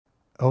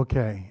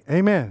Okay.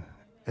 Amen.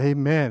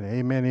 Amen.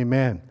 Amen.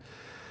 Amen.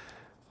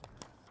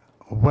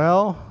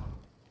 Well,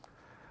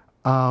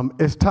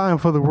 it's time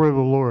for the word of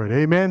the Lord.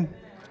 Amen.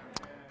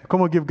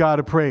 Come on, give God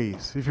a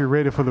praise if you're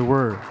ready for the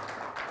word.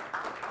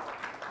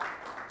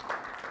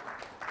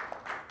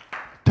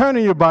 Turn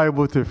in your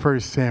Bible to 1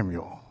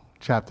 Samuel,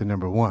 chapter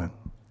number 1.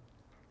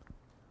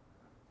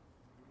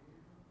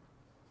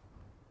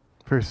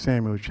 1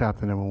 Samuel,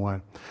 chapter number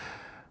 1.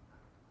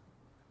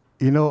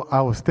 You know,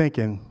 I was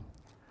thinking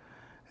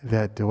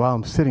that while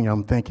I'm sitting,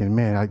 I'm thinking,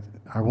 man,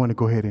 I want to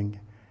go ahead and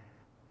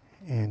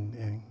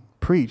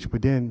preach,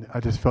 but then I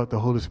just felt the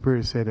Holy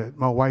Spirit say that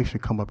my wife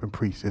should come up and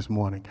preach this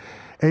morning.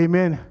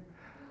 Amen.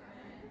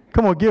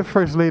 Come on, give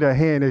First Lady a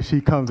hand as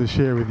she comes to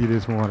share with you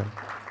this morning.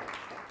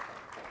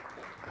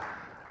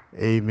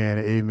 Amen.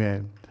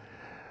 Amen.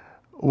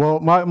 Well,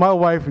 my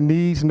wife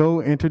needs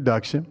no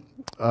introduction.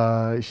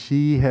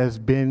 She has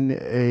been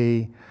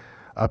a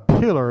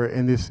pillar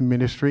in this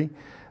ministry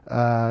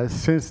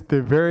since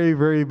the very,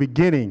 very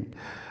beginning.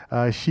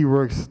 She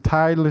works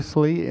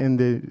tirelessly in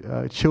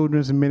the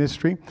children's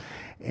ministry,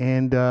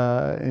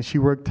 and she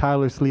worked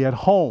tirelessly at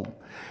home.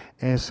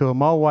 And so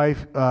my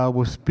wife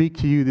will speak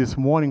to you this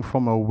morning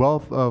from a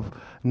wealth of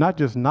not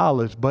just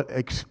knowledge, but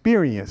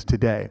experience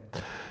today.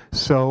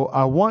 So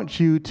I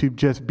want you to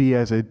just be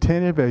as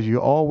attentive as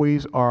you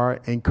always are.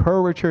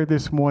 Encourage her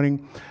this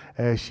morning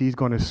as she's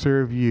going to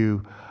serve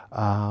you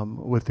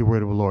with the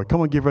word of the Lord.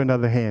 Come on, give her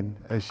another hand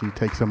as she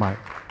takes the mic.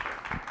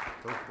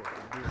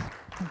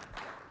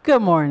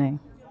 Good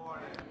morning.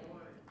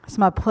 It's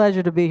my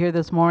pleasure to be here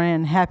this morning,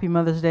 and happy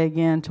Mother's Day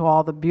again to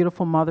all the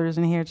beautiful mothers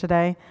in here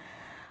today.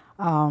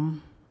 It's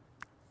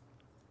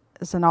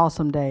an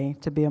awesome day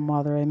to be a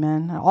mother,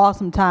 amen. An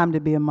awesome time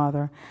to be a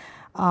mother.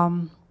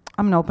 I'm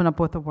going to open up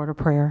with a word of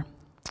prayer.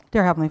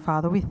 Dear Heavenly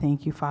Father, we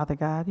thank you, Father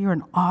God. You're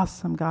an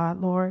awesome God,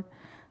 Lord.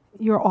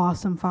 You're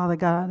awesome, Father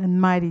God,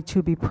 and mighty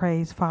to be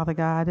praised, Father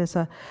God. It's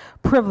a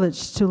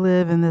privilege to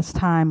live in this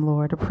time,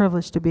 Lord, a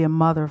privilege to be a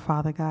mother,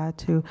 Father God,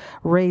 to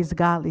raise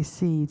godly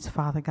seeds,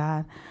 Father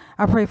God.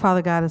 I pray,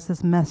 Father God, as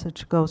this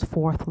message goes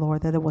forth,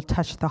 Lord, that it will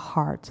touch the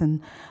hearts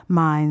and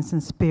minds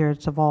and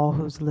spirits of all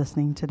who's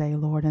listening today,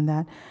 Lord, and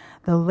that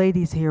the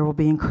ladies here will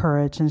be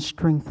encouraged and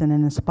strengthened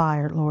and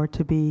inspired, Lord,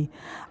 to be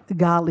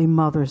godly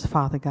mothers,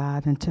 Father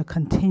God, and to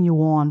continue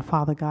on,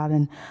 Father God,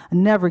 and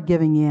never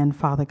giving in,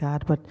 Father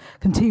God, but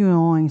continuing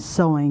on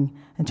sowing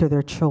into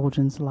their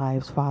children's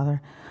lives,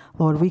 Father.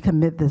 Lord, we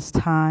commit this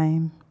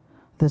time,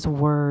 this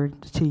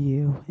word to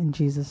you in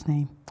Jesus'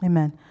 name.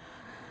 Amen.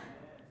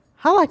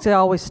 I like to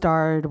always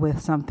start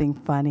with something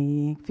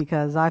funny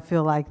because I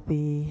feel like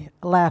the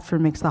laughter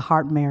makes the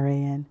heart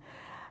merry,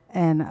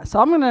 and so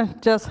I'm going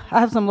to I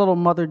have some little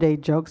Mother Day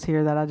jokes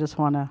here that I just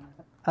want to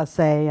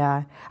say.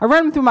 I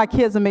ran them through my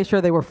kids and made sure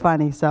they were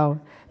funny.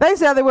 So they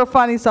said they were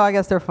funny, so I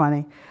guess they're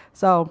funny.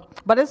 So,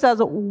 but it says,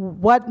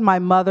 what my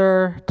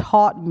mother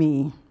taught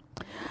me.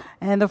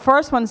 And the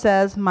first one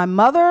says, my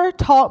mother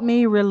taught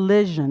me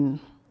religion.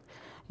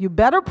 You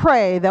better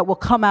pray that will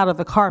come out of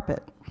the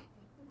carpet.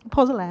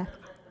 Pose a laugh.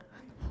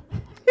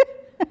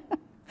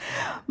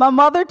 My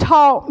mother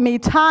taught me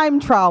time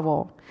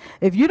travel.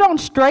 If you don't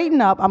straighten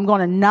up, I'm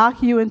going to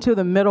knock you into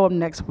the middle of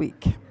next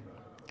week.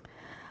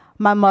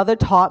 My mother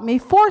taught me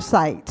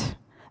foresight.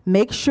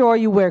 Make sure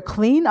you wear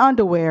clean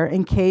underwear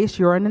in case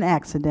you're in an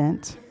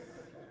accident.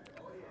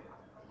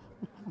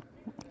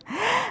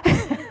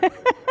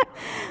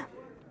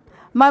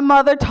 My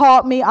mother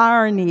taught me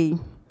irony.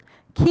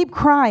 Keep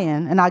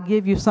crying and I'll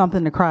give you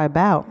something to cry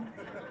about.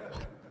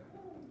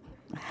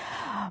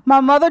 My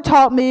mother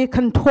taught me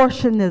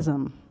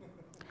contortionism.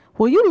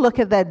 Will you look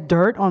at that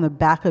dirt on the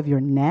back of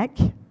your neck?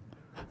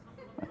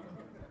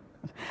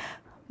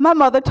 My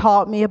mother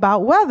taught me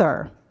about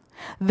weather.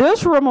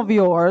 This room of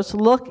yours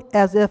look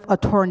as if a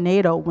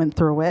tornado went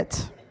through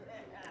it.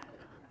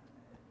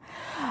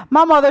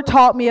 My mother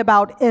taught me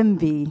about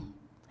envy.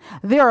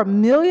 There are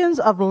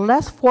millions of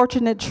less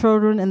fortunate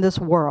children in this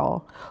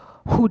world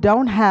who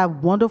don't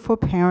have wonderful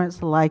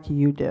parents like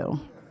you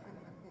do.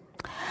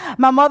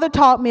 My mother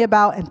taught me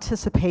about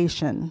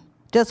anticipation.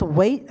 Just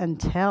wait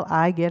until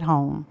I get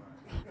home.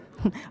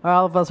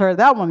 All of us heard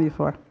that one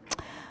before.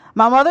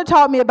 My mother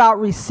taught me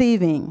about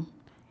receiving.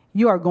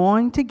 You are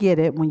going to get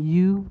it when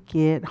you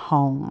get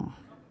home.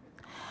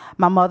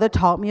 My mother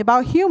taught me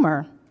about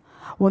humor.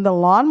 When the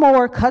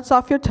lawnmower cuts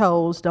off your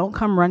toes, don't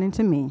come running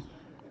to me.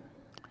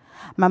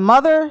 My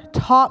mother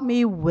taught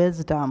me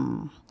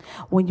wisdom.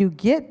 When you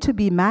get to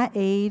be my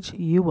age,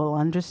 you will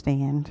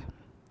understand.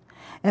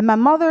 And my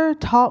mother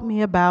taught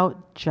me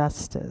about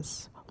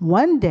justice.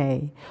 One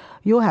day,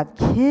 you'll have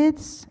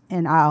kids,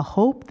 and I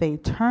hope they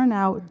turn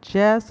out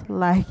just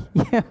like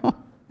you.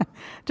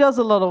 Just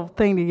a little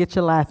thing to get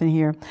you laughing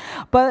here.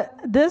 But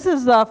this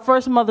is the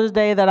first Mother's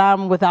Day that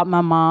I'm without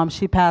my mom.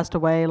 She passed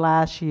away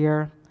last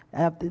year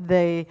at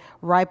the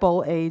ripe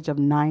old age of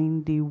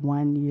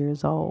 91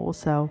 years old.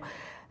 So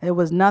it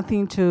was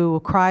nothing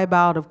to cry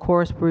about. Of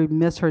course, we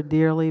miss her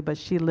dearly, but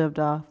she lived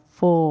a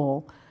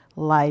full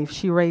life.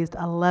 She raised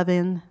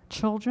 11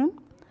 children.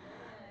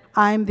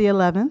 I'm the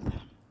 11th.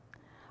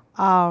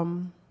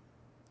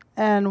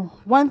 And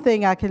one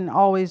thing I can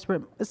always,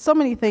 so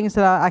many things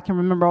that I can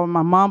remember about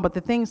my mom, but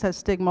the things that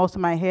stick most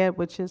in my head,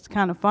 which is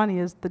kind of funny,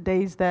 is the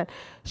days that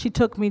she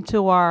took me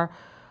to our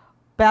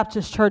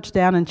Baptist church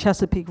down in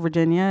Chesapeake,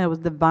 Virginia. It was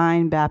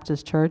Divine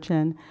Baptist Church,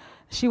 and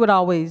she would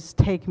always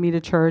take me to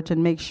church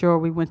and make sure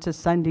we went to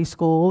Sunday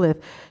school. If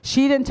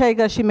she didn't take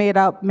us, she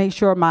make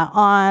sure my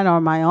aunt or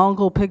my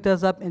uncle picked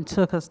us up and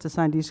took us to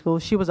Sunday school.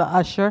 She was an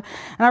usher.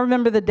 And I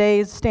remember the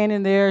days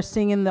standing there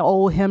singing the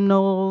old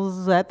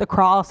hymnals, at the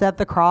cross,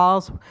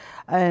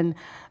 and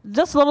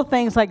just little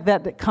things like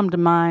that come to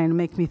mind,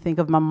 make me think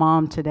of my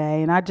mom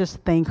today. And I just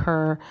thank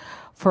her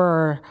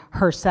for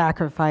her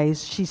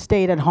sacrifice. She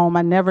stayed at home.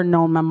 I never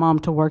known my mom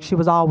to work. She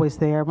was always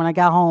there. When I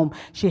got home,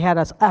 she had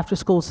an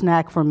after-school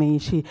snack for me.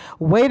 She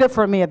waited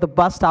for me at the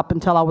bus stop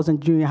until I was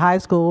in junior high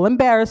school.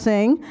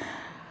 Embarrassing.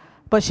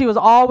 But she was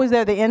always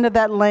there at the end of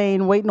that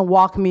lane waiting to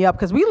walk me up,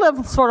 because we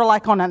lived sort of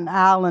like on an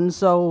island,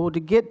 so to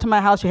get to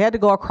my house, you had to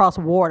go across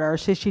water.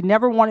 She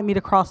never wanted me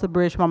to cross the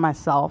bridge by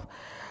myself.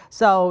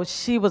 So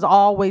she was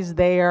always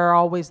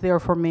there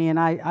for me, and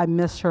I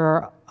miss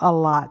her a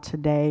lot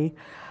today.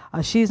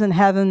 She's in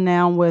heaven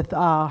now with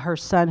her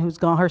son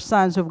her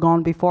sons who've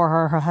gone before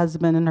her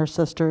husband and her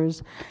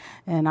sisters,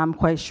 and I'm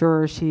quite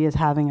sure she is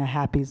having a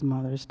happy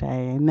Mother's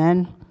Day.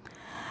 Amen.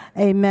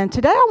 Amen.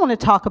 Today I want to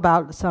talk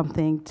about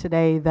something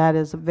today that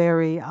is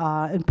very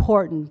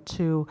important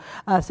to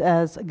us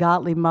as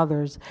godly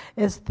mothers.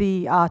 It's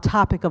the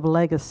topic of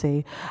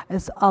legacy.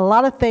 It's a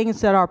lot of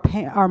things that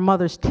our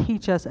mothers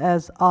teach us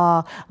as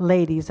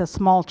ladies, as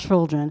small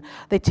children.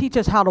 They teach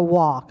us how to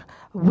walk.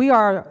 We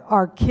are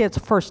our kids'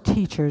 first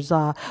teachers.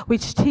 We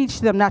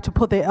teach them not to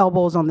put their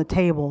elbows on the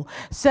table,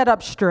 sit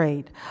up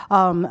straight,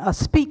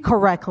 speak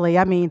correctly.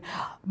 I mean,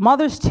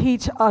 mothers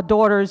teach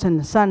daughters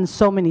and sons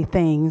so many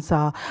things.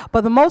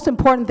 But the most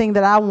important thing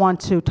that I want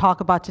to talk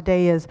about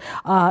today is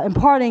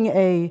imparting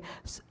a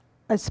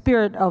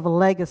spirit of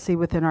legacy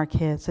within our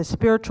kids, a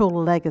spiritual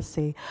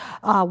legacy.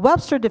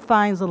 Webster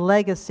defines a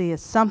legacy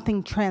as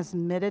something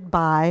transmitted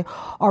by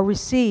or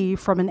received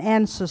from an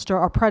ancestor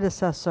or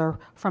predecessor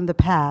from the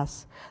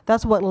past.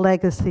 That's what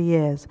legacy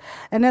is.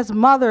 And as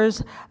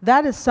mothers,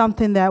 that is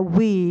something that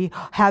we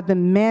have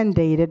been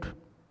mandated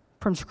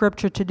from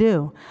Scripture to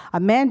do. A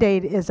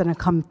mandate is an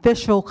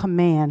official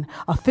command,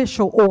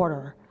 official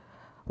order.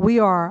 We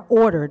are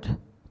ordered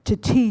to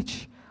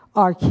teach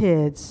our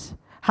kids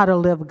how to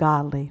live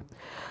godly.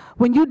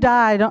 When you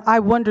die, I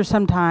wonder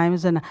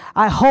sometimes, and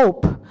I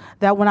hope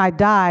that when I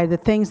die, the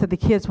things that the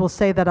kids will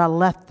say that I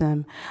left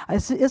them,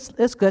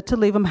 it's good to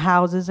leave them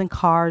houses and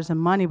cars and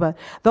money, but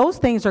those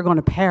things are going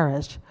to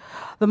perish.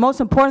 The most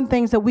important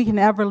things that we can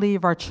ever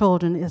leave our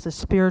children is a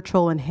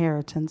spiritual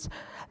inheritance.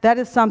 That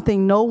is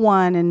something no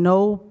one and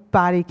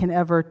nobody can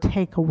ever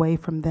take away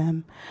from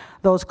them.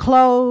 Those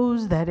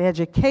clothes, that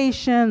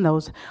education,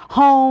 those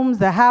homes,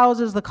 the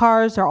houses, the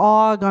cars are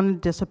all going to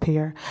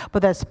disappear.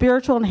 But that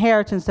spiritual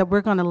inheritance that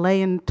we're going to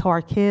lay into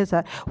our kids,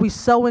 that we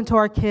sow into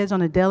our kids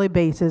on a daily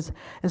basis,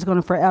 is going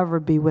to forever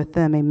be with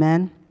them.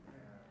 Amen?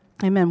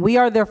 Amen. We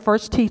are their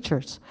first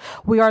teachers.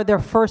 We are their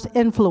first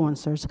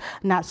influencers,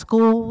 not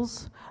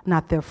schools,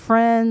 not their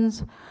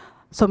friends.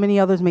 So many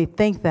others may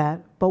think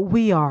that, but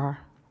we are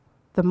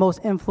the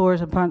most influence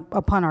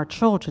upon our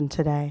children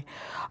today.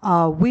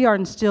 We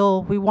want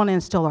to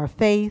instill our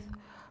faith,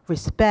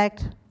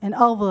 respect, and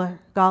other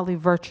godly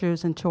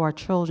virtues into our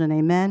children.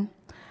 Amen.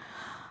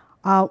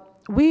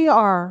 We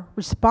are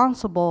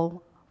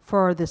responsible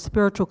for the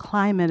spiritual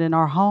climate in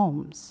our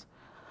homes.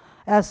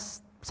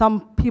 As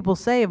some people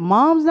say, if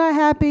mom's not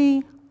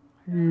happy,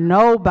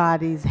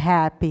 nobody's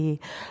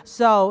happy.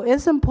 So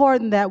it's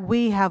important that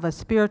we have a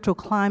spiritual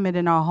climate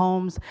in our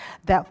homes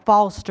that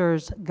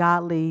fosters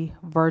godly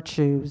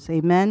virtues.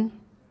 Amen.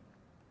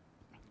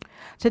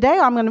 Today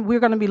we're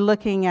going to be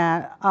looking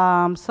at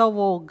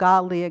several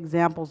godly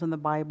examples in the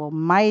Bible.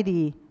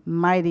 Mighty,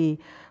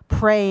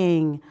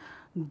 praying,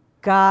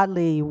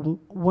 godly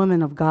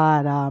women of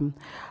God.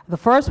 The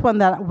first one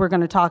that we're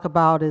going to talk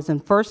about is in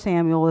 1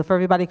 Samuel. If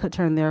everybody could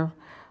turn there.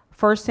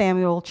 1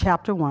 Samuel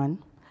chapter 1.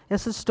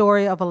 It's the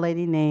story of a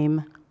lady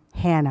named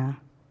Hannah.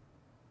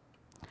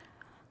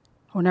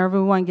 When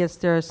everyone gets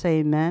there, say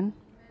amen.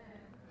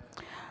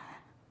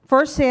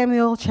 1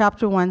 Samuel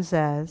chapter 1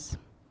 says,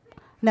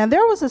 Now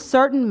there was a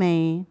certain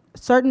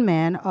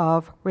man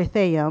of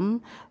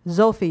Rephaim,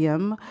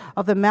 Zophaim,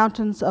 of the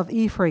mountains of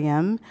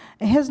Ephraim,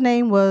 and his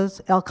name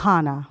was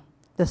Elkanah,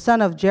 the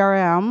son of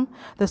Jeroham,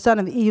 the son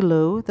of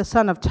Elu, the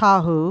son of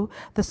Tahu,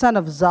 the son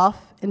of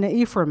Zoph, and the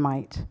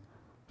Ephraimite.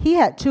 He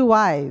had 2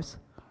 wives.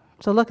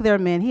 So look there,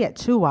 man, he had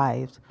 2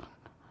 wives.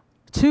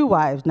 2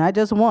 wives, not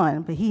just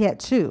one, but he had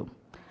 2.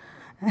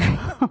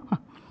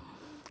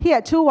 He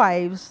had 2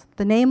 wives.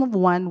 The name of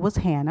one was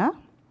Hannah,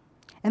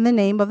 and the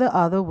name of the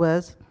other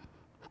was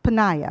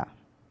Peninnah.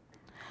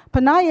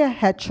 Peninnah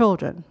had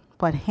children,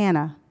 but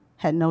Hannah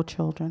had no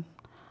children.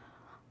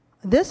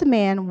 This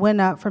man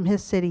went up from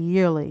his city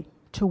yearly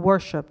to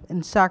worship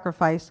and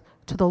sacrifice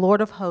to the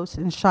Lord of hosts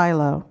in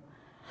Shiloh.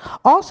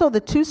 Also the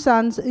 2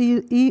 sons of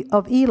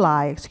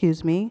Eli,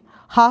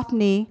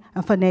 Hophni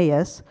and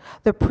Phinehas,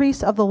 the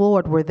priests of the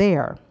Lord, were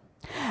there.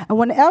 And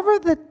whenever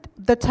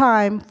the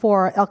time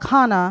for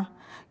Elkanah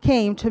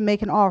came to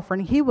make an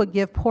offering, he would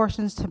give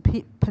portions to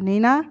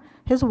Peninnah,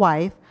 his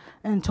wife,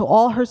 and to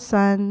all her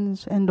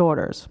sons and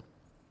daughters.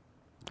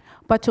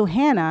 But to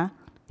Hannah,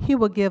 he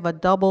would give a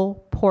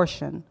double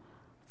portion,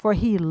 for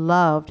he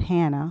loved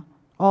Hannah,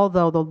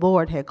 although the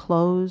Lord had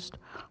closed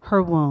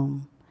her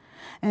womb.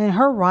 And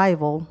her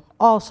rival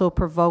also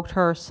provoked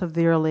her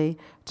severely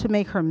to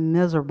make her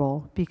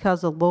miserable,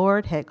 because the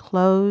Lord had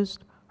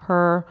closed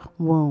her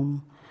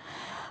womb.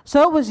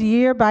 So it was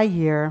year by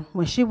year,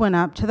 when she went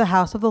up to the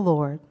house of the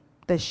Lord,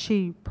 that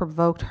she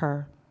provoked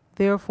her.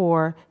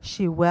 Therefore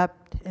she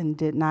wept and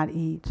did not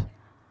eat.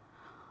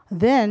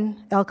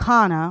 Then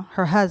Elkanah,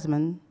 her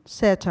husband,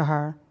 said to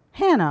her,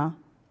 Hannah,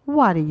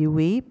 why do you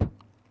weep?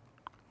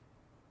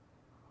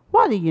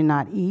 Why do you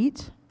not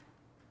eat?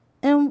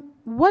 And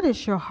what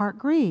is your heart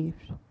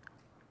grieved?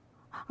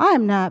 I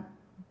am not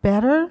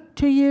better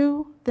to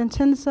you than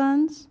 10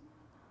 sons?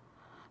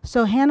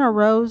 So Hannah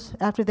rose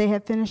after they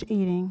had finished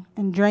eating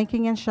and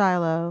drinking in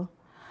Shiloh.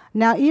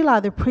 Now Eli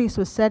the priest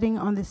was sitting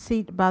on the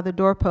seat by the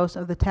doorpost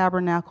of the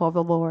tabernacle of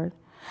the Lord.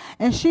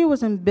 And she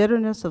was in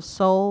bitterness of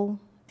soul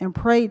and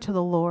prayed to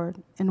the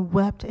Lord and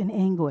wept in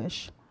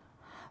anguish.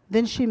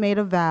 Then she made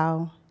a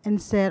vow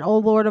and said, O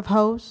Lord of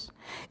hosts,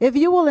 if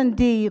you will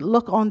indeed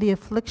look on the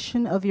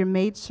affliction of your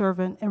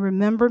maidservant and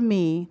remember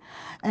me,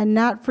 and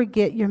not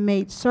forget your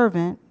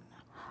maidservant,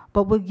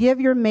 but will give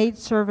your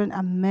maidservant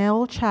a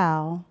male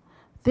child,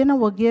 then I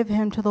will give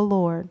him to the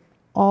Lord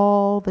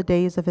all the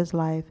days of his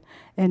life,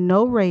 and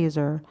no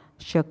razor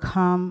shall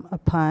come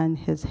upon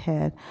his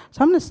head.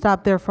 So I'm going to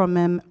stop there for a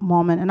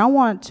moment, and I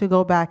want to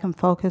go back and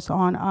focus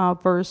on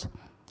verse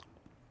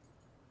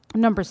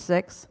number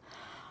 6,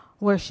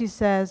 where she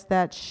says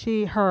that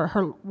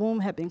her womb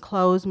had been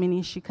closed,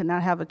 meaning she could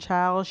not have a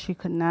child, she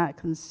could not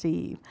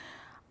conceive.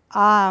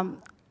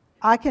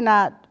 I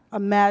cannot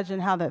imagine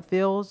how that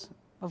feels.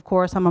 Of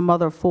course, I'm a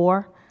mother of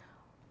 4,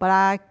 but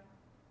I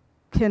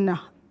can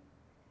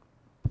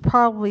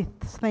probably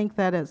think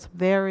that it's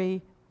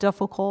very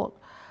difficult,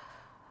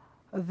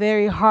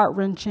 very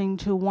heart-wrenching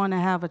to want to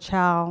have a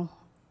child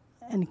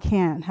and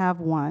can't have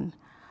one.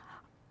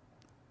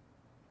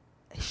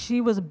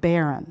 She was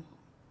barren,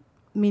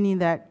 meaning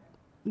that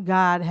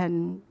God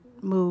hadn't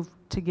moved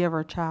to give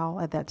her a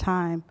child at that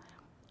time.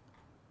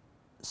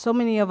 So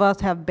many of us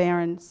have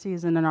barren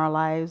seasons in our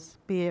lives,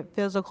 be it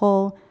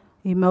physical,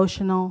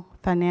 emotional,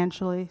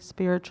 financially,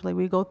 spiritually.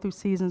 We go through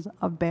seasons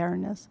of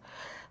barrenness,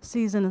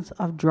 seasons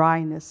of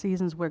dryness,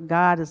 seasons where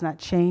God is not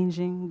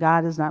changing,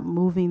 God is not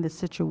moving the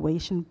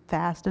situation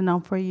fast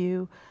enough for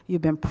you.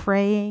 You've been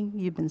praying,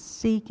 you've been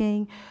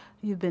seeking,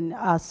 you've been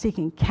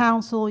seeking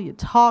counsel, you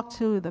talk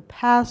to the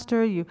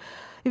pastor, you've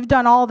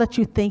done all that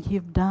you think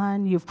you've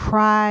done, you've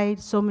cried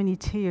so many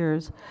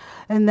tears,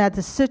 and that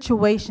the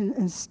situation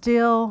is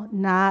still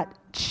not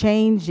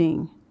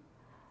changing.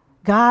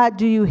 God,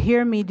 do you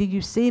hear me? Do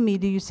you see me?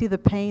 Do you see the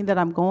pain that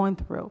I'm going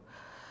through?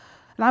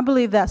 And I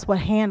believe that's what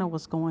Hannah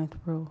was going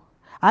through.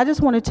 I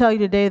just want to tell you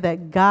today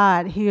that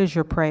God hears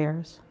your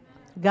prayers.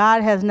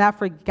 God has not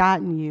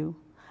forgotten you.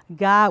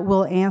 God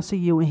will answer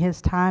you in his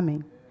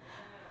timing.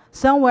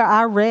 Somewhere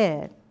I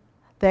read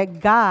that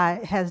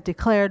God has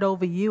declared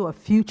over you a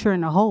future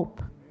and a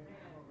hope.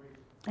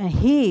 And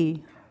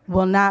he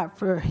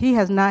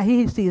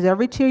sees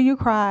every tear you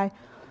cry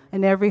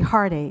and every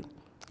heartache.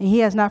 And he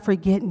has not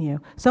forgotten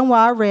you. Somewhere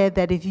I read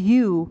that if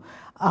you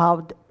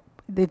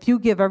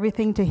give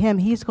everything to him,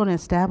 he's going to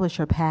establish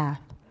your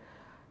path.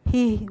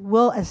 He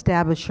will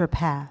establish your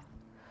path.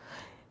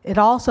 It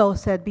also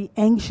said, be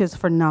anxious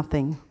for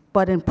nothing,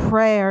 but in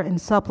prayer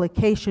and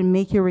supplication,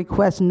 make your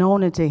requests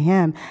known unto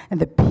him, and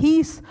the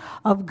peace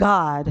of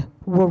God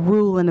will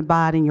rule and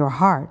abide in your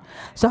heart.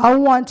 So I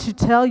want to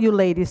tell you,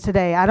 ladies,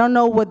 today, I don't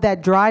know what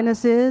that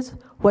dryness is,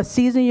 what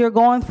season you're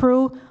going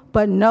through,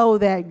 but know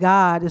that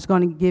God is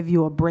going to give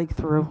you a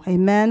breakthrough.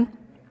 Amen?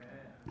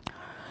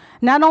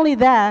 Not only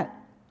that,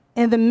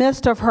 in the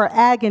midst of her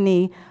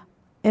agony,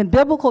 in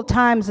biblical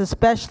times,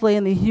 especially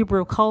in the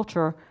Hebrew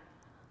culture,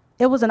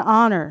 it was an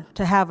honor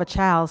to have a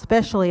child,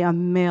 especially a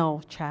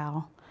male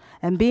child.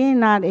 And being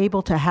not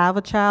able to have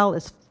a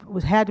child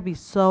had to be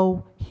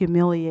so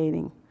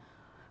humiliating,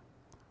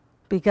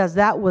 because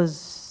that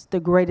was the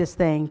greatest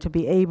thing, to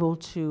be able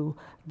to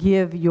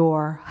give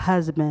your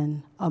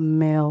husband a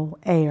male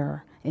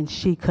heir, and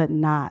she could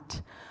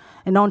not.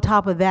 And on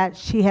top of that,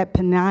 she had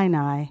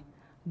Peninnah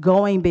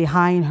going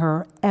behind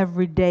her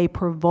every day,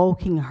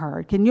 provoking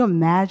her. Can you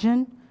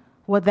imagine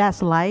what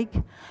that's like?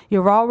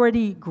 You're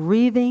already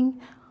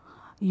grieving.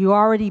 You're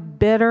already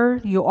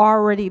bitter. You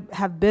already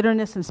have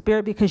bitterness in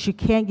spirit because you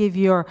can't give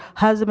your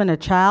husband a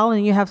child,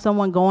 and you have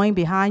someone going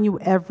behind you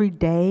every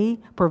day,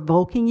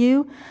 provoking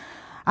you.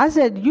 I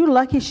said, you're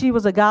lucky she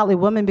was a godly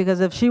woman, because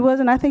if she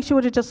wasn't, I think she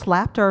would have just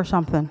slapped her or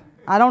something.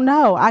 I don't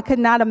know. I could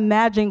not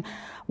imagine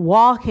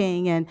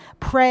walking and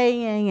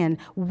praying and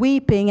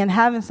weeping and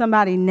having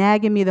somebody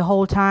nagging me the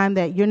whole time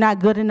that you're not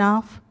good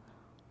enough.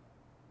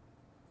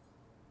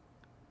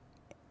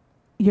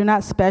 you're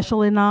not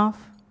special enough.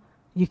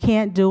 You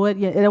can't do it.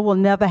 It will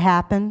never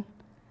happen.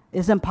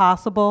 It's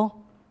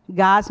impossible.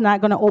 God's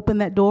not going to open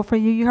that door for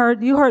you. You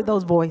heard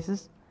those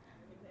voices.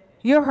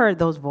 You heard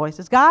those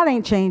voices. God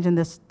ain't changing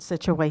this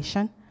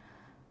situation.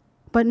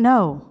 But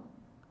no,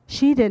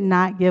 she did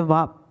not give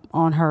up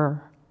on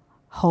her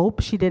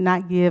hope. She did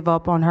not give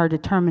up on her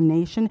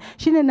determination.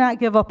 She did not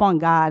give up on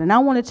God. And I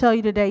want to tell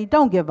you today,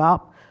 don't give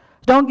up.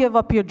 Don't give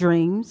up your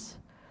dreams.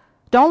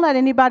 Don't let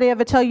anybody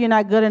ever tell you you're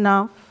not good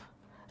enough,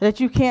 that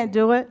you can't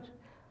do it.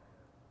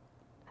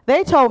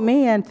 They told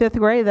me in 5th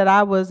grade that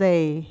I was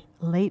a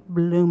late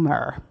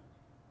bloomer,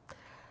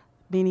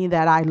 meaning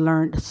that I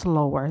learned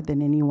slower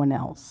than anyone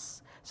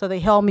else. So they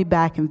held me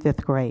back in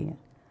 5th grade.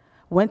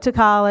 Went to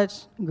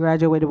college,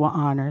 graduated with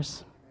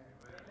honors.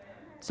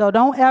 So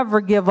don't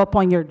ever give up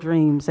on your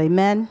dreams.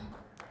 Amen?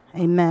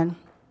 Amen.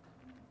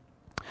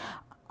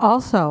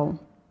 Also,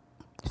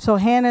 so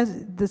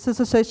this is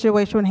a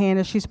situation with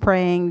Hannah. She's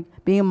praying,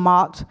 being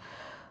mocked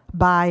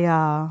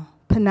by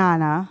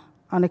Peninnah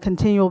on a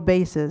continual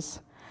basis.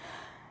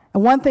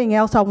 And one thing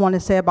else I want to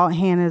say about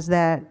Hannah is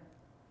that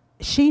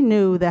she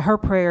knew that her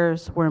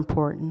prayers were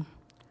important.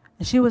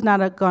 And she was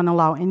not going to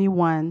allow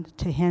anyone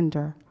to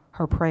hinder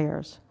her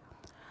prayers.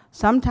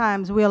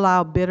 Sometimes we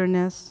allow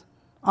bitterness,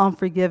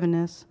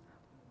 unforgiveness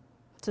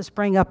to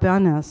spring up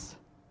on us.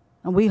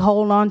 And we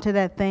hold on to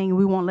that thing,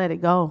 we won't let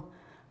it go.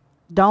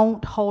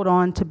 Don't hold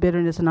on to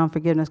bitterness and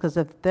unforgiveness, because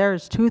if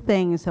there's two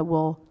things that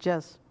will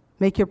just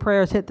make your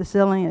prayers hit the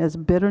ceiling, it's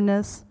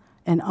bitterness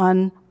and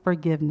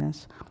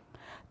unforgiveness.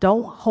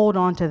 Don't hold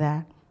on to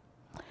that.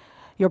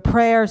 Your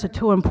prayers are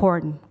too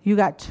important. You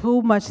got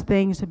too much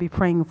things to be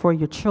praying for: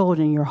 your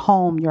children, your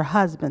home, your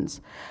husbands.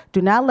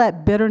 Do not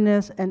let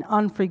bitterness and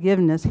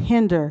unforgiveness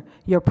hinder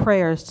your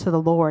prayers to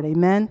the Lord.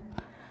 Amen?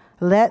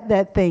 Let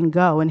that thing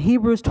go. And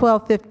Hebrews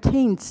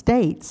 12:15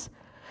 states,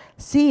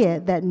 "See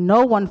it that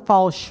no one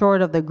falls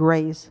short of the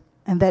grace,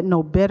 and that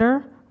no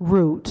bitter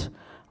root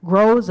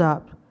grows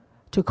up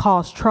to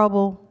cause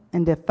trouble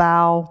and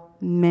defile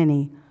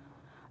many."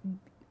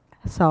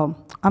 So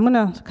I'm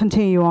going to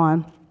continue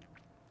on.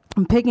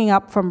 I'm picking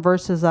up from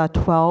verses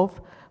 12.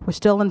 We're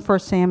still in 1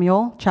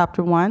 Samuel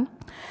chapter 1.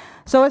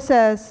 So it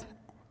says,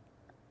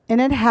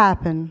 "And it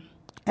happened,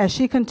 as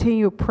she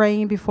continued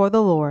praying before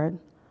the Lord,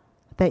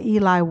 that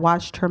Eli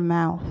watched her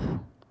mouth.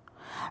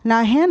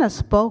 Now Hannah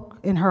spoke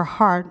in her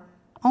heart,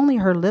 only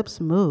her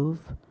lips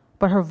moved,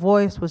 but her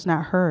voice was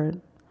not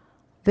heard.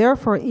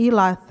 Therefore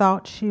Eli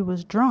thought she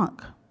was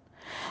drunk.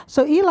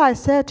 So Eli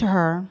said to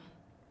her,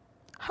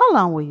 'How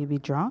long will you be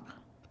drunk?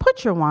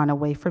 Put your wine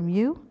away from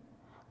you.'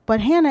 But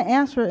Hannah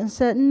answered and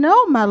said,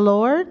 'No, my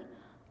Lord,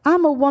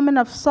 I'm a woman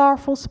of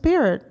sorrowful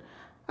spirit.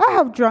 I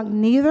have drunk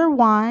neither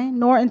wine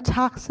nor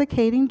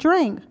intoxicating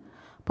drink,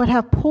 but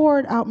have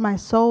poured out my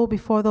soul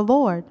before the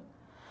Lord.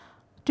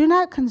 Do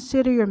not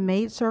consider your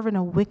maidservant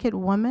a wicked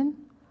woman,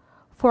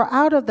 for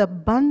out of the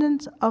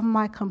abundance of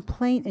my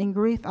complaint and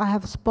grief I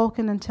have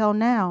spoken until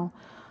now.'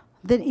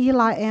 Then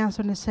Eli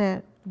answered and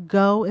said,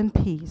 'Go in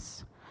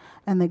peace,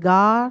 and the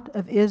God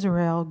of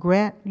Israel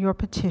grant your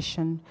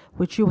petition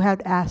which you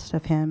have asked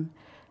of him.'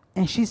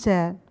 And she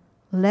said,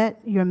 'Let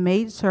your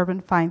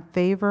maidservant find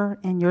favor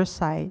in your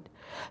sight.'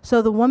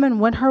 So the woman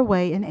went her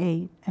way and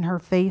ate, and her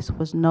face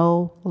was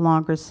no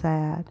longer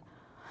sad."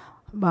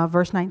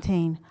 Verse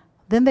 19,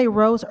 "Then they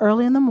rose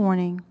early in the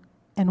morning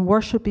and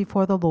worshiped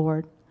before the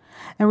Lord,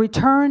 and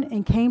returned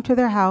and came to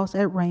their house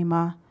at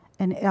Ramah.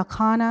 And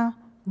Elkanah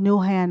knew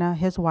Hannah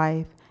his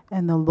wife,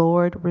 and the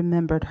Lord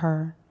remembered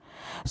her.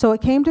 So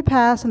it came to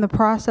pass in the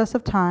process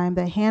of time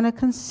that Hannah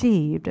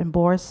conceived and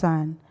bore a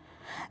son,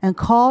 and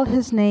called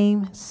his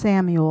name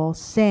Samuel,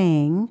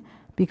 saying,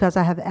 'Because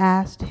I have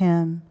asked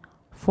him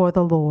for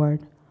the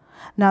Lord.'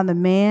 Now the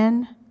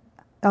man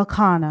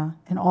Elkanah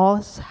and all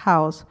his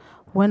house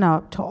went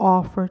up to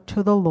offer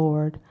to the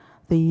Lord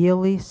the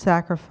yearly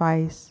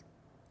sacrifice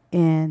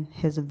in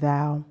his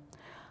vow."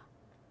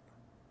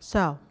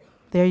 So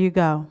there you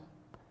go.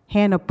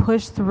 Hannah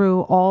pushed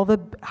through all the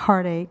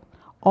heartache,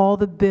 all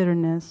the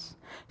bitterness.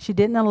 She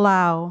didn't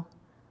allow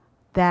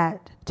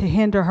that to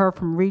hinder her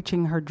from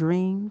reaching her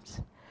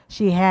dreams.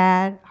 She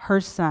had her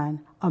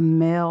son, a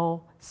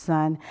male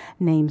son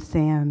named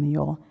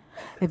Samuel.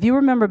 If you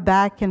remember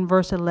back in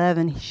verse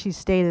 11, she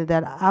stated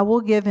that, "I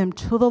will give him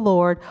to the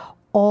Lord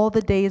all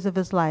the days of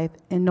his life,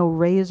 and no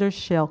razor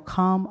shall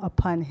come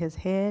upon his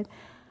head."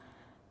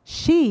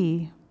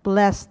 She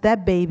blessed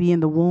that baby in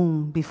the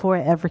womb before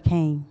it ever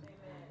came.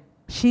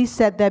 She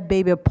set that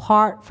baby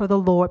apart for the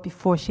Lord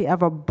before she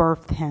ever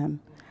birthed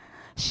him.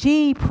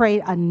 She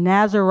prayed a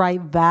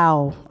Nazirite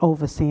vow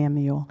over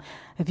Samuel.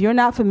 If you're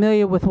not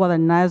familiar with what a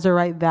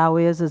Nazirite vow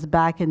is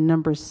back in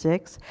Numbers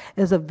 6.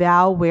 Is a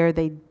vow where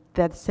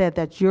that said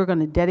that you're going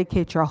to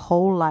dedicate your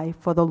whole life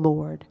for the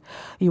Lord.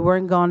 You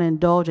weren't going to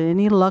indulge in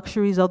any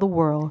luxuries of the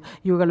world.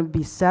 You were going to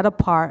be set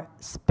apart,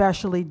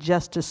 specially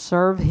just to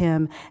serve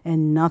him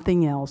and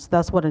nothing else.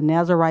 That's what a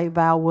Nazirite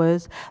vow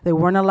was. They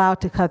weren't allowed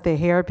to cut their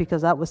hair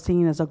because that was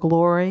seen as a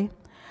glory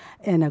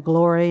and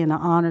an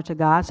honor to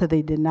God, so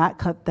they did not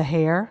cut the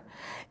hair.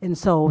 And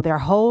so their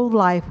whole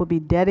life would be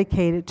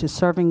dedicated to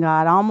serving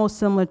God, almost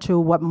similar to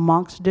what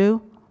monks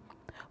do.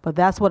 But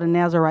that's what a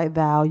Nazirite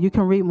vow. You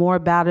can read more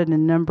about it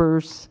in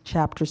Numbers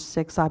chapter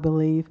 6, I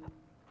believe.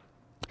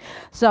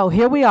 So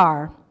here we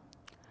are.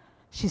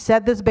 She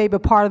set this baby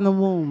apart in the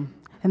womb.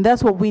 And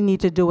that's what we need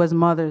to do as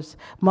mothers.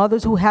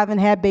 Mothers who haven't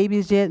had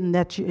babies yet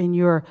and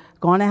you're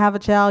going to have a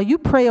child, you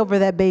pray over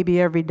that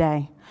baby every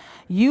day.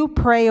 You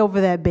pray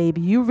over that baby.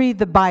 You read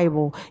the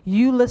Bible.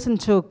 You listen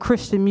to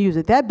Christian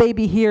music. That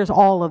baby hears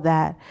all of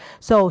that.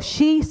 So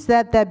she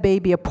set that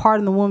baby apart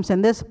in the womb,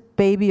 and this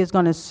baby is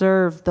going to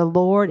serve the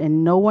Lord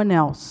and no one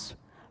else.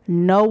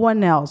 No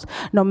one else.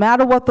 No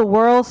matter what the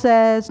world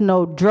says,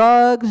 no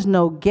drugs,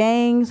 no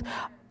gangs,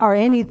 or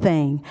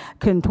anything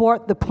can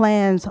thwart the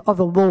plans of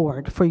the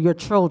Lord for your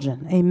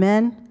children.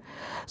 Amen?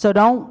 So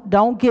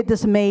don't get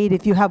dismayed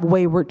if you have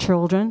wayward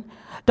children.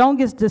 Don't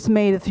get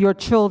dismayed if your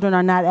children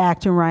are not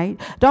acting right.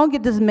 Don't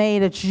get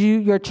dismayed that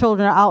your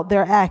children are out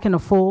there acting a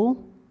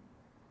fool.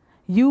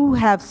 You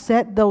have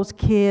set those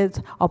kids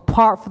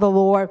apart for the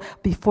Lord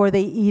before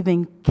they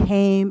even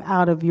came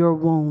out of your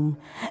womb.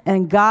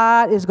 And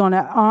God is going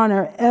to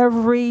honor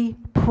every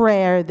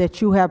prayer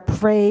that you have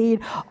prayed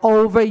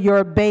over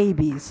your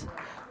babies.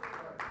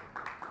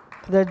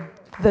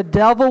 The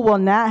devil will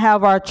not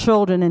have our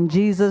children in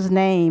Jesus'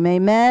 name.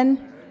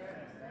 Amen?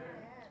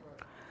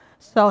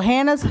 So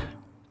Hannah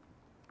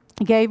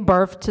gave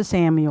birth to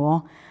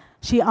Samuel.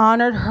 She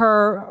honored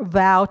her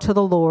vow to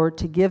the Lord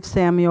to give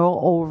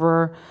Samuel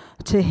over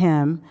to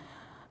him.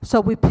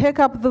 So we pick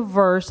up the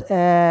verse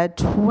at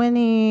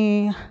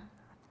 22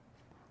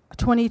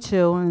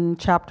 in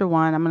chapter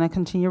 1. I'm going to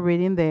continue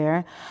reading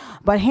there.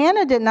 But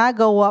Hannah did not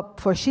go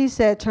up, for she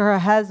said to her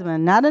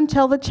husband, "Not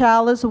until the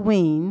child is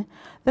weaned,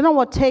 then I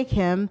will take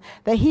him,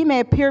 that he may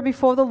appear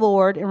before the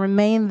Lord and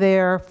remain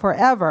there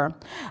forever."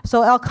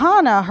 So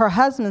Elkanah, her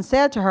husband,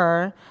 said to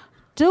her,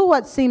 "Do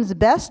what seems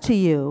best to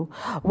you.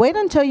 Wait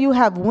until you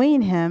have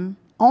weaned him.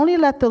 Only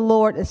let the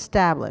Lord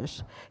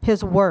establish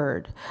his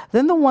word."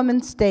 Then the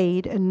woman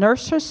stayed and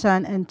nursed her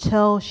son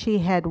until she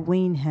had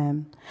weaned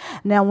him.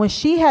 Now when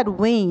she had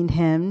weaned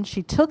him,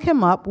 she took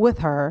him up with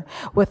her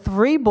with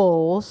 3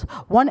 bulls,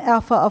 1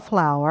 ephah of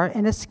flour,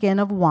 and a skin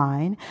of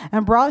wine,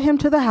 and brought him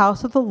to the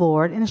house of the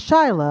Lord in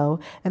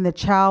Shiloh, and the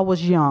child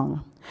was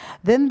young.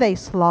 Then they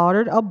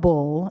slaughtered a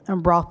bull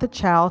and brought the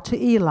child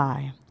to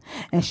Eli.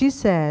 And she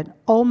said,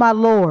 "O my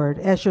Lord,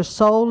 as your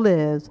soul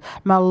lives,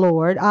 my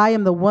Lord, I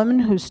am the woman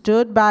who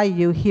stood by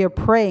you here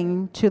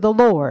praying to the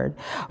Lord.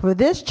 For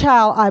this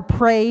child I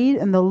prayed,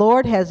 and the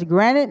Lord has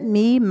granted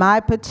me my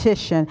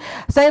petition."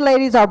 Say,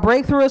 ladies, our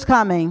breakthrough is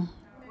coming.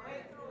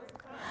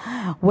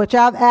 "Which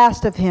I've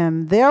asked of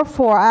him.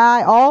 Therefore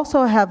I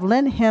also have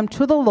lent him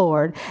to the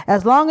Lord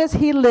as long as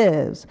he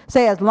lives."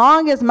 Say, as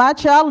long as my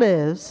child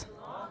lives,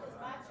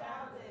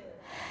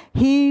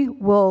 he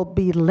will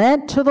be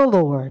lent to the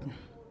Lord.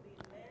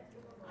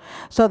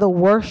 So they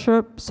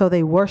worship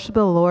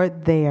the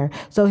Lord there.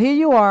 So here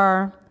you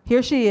are.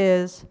 Here she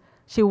is.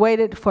 She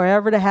waited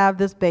forever to have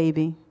this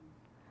baby.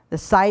 The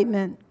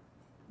excitement,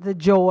 the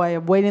joy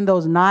of waiting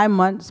those 9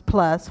 months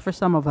plus for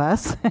some of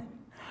us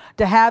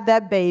to have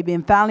that baby.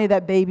 And finally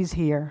that baby's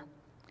here.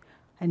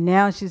 And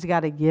now she's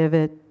got to give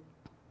it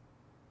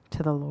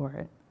to the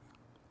Lord.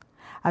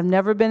 I've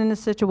never been in a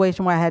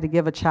situation where I had to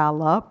give a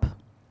child up.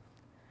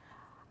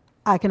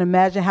 I can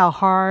imagine how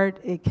hard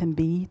it can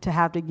be to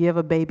have to give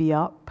a baby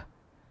up.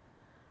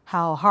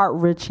 How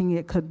heart-wrenching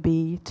it could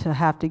be to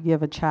have to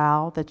give a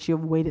child that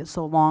you've waited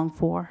so long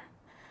for.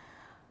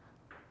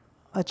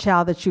 A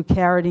child that you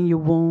carried in your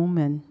womb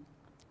and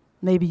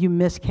maybe you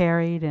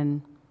miscarried,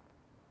 and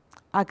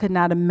I could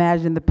not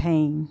imagine the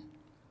pain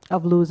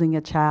of losing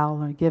a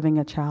child or giving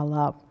a child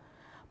up.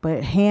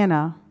 But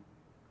Hannah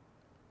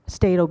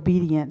stayed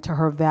obedient to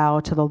her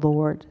vow to the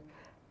Lord.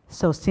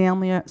 So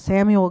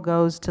Samuel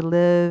goes to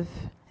live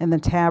in the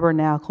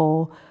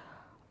tabernacle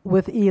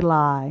with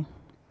Eli,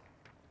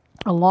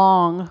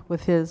 along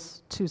with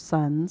his 2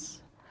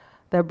 sons.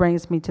 That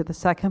brings me to the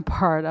second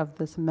part of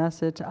this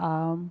message.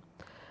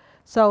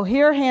 So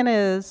here Hannah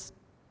is.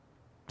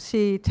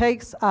 She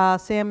takes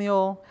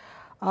Samuel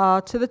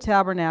to the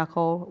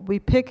tabernacle. We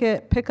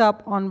pick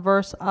up on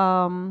verse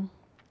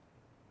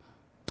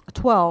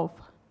 12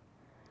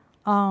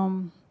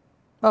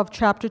 of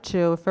chapter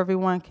 2, if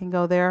everyone can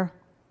go there.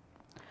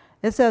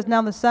 It says,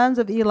 "Now the sons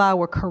of Eli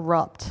were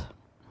corrupt.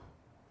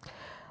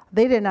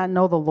 They did not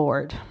know the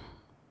Lord.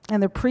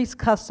 And the priest's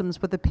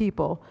customs with the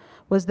people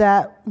was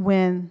that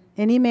when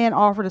any man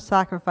offered a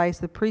sacrifice,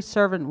 the priest's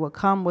servant would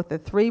come with a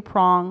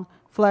 3-pronged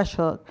flesh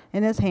hook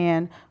in his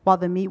hand while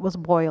the meat was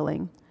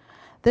boiling.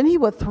 Then he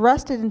would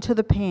thrust it into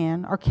the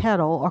pan or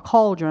kettle or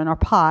cauldron or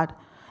pot,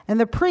 and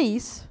the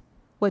priest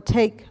would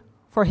take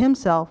for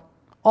himself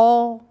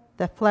all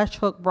that flesh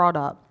hook brought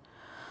up.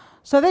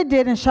 So they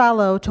did in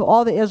Shiloh to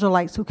all the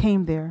Israelites who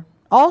came there.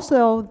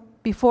 Also,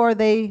 before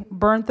they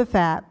burned the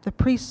fat, the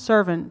priest's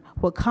servant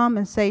would come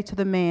and say to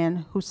the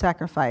man who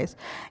sacrificed,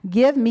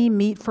 'Give me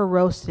meat for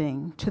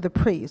roasting to the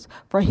priest,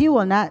 for he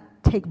will not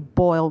take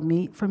boiled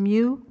meat from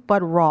you,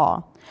 but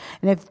raw.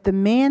 And if the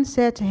man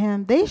said to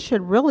him, they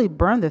should really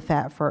burn the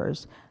fat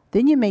first,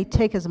 then you may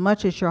take as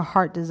much as your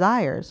heart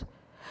desires.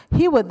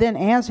 He would then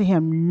answer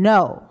him,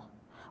 no,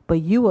 but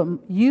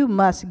you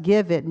must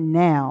give it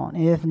now,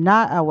 and if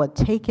not, I will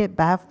take it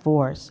by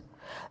force.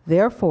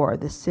 Therefore,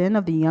 the sin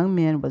of the young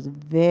men was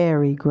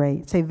very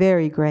great. Say,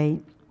 very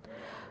great.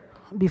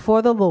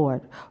 Before the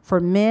Lord. For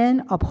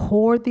men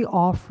abhorred the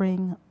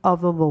offering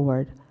of the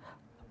Lord.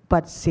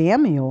 But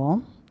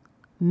Samuel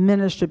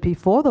ministered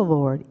before the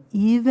Lord,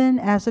 even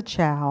as a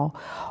child,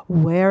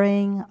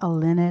 wearing a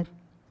linen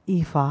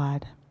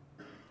ephod.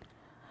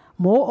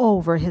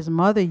 Moreover, his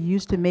mother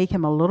used to make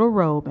him a little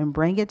robe and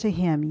bring it to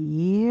him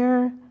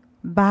year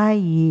by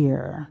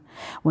year,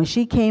 when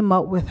she came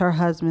up with her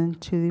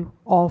husband to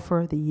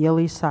offer the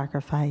yearly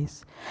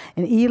sacrifice.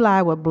 And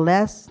Eli would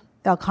bless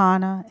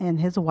Elkanah and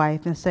his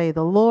wife and say,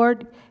 the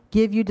Lord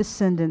give you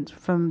descendants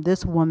from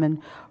this woman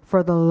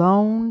for the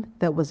loan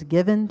that was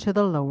given to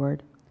the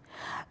Lord.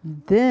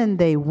 Then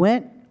they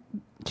went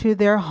to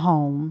their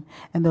home,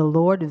 and the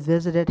Lord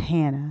visited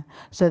Hannah,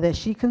 so that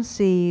she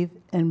conceived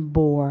and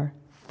bore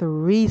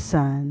 3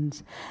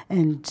 sons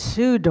and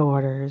 2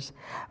 daughters.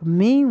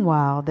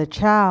 Meanwhile, the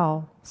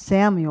child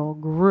Samuel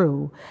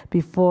grew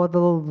before the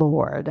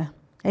Lord.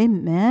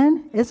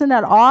 Amen. Isn't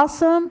that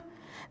awesome?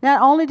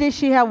 Not only did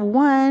she have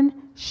 1,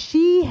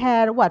 she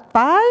had,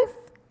 5?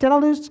 Did I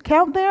lose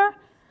count there?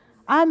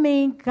 I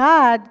mean,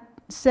 God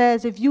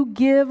says if you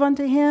give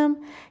unto him,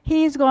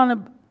 he's going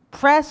to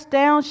press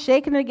down,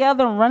 shaking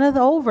together, and run it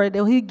over.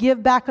 He'll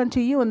give back unto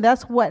you. And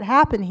that's what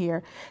happened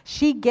here.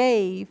 She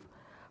gave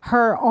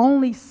her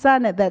only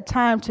son at that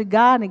time to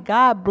God, and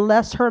God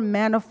blessed her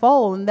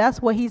manifold. And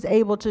that's what he's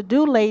able to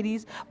do,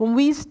 ladies. When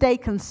we stay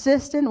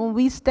consistent, when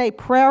we stay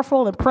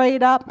prayerful and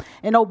prayed up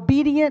and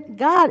obedient,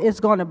 God is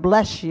going to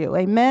bless you.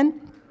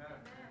 Amen?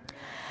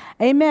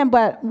 Amen.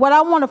 But what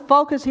I want to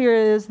focus here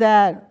is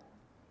that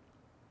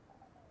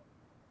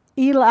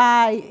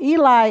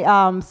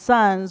Eli's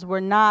sons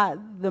were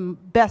not the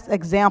best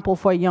example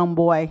for a young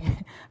boy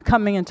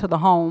coming into the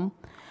home.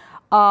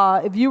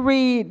 If you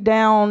read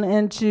down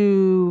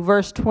into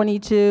verse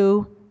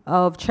 22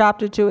 of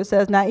chapter 2, it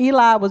says, now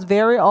Eli was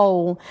very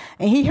old,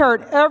 and he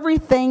heard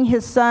everything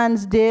his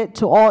sons did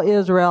to all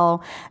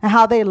Israel, and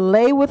how they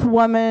lay with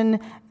women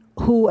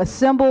who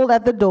assembled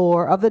at the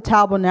door of the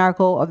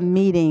tabernacle of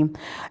meeting.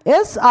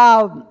 It's,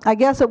 I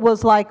guess it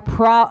was like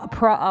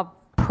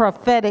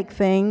prophetic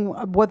thing,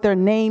 what their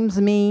names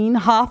mean.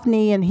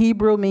 Hophni in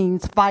Hebrew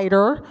means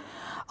fighter.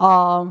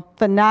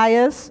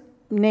 Phinehas'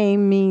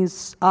 name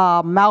means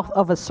mouth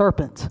of a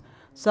serpent.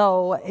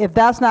 So if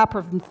that's not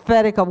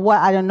prophetic of what,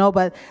 I don't know,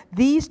 but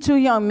these 2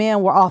 young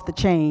men were off the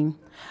chain.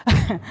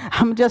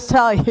 I'm just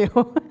telling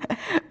you.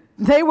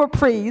 They were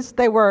priests.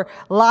 They were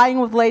lying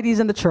with ladies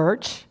in the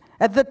church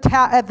at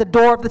the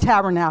door of the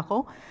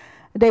tabernacle.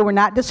 They were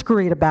not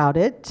discreet about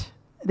it.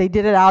 They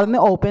did it out in the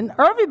open.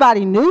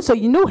 Everybody knew, so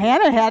you knew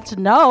Hannah had to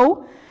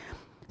know.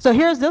 So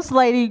here's this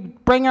lady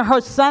bringing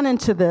her son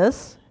into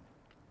this.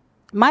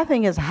 My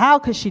thing is, how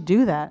could she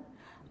do that,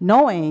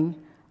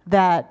 knowing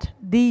that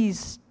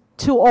these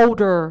 2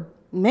 older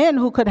men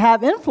who could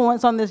have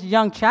influence on this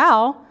young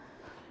child?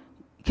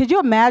 Could you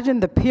imagine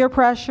the peer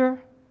pressure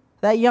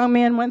that young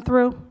man went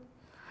through?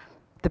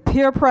 The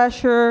peer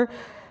pressure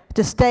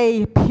to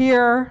stay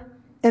pure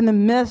in the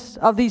midst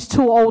of these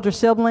 2 older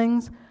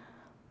siblings.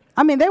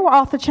 I mean, they were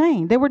off the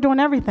chain. They were doing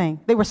everything.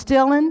 They were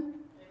stealing. Amen.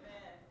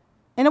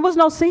 And it was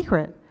no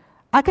secret.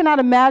 I cannot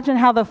imagine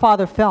how the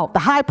father felt. The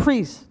high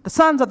priest, the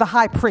sons of the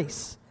high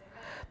priest.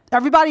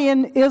 Everybody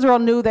in Israel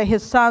knew that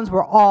his sons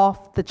were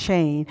off the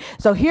chain.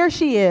 So here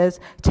she is,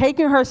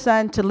 taking her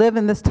son to live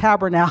in this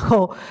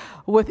tabernacle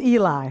with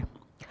Eli.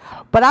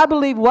 But I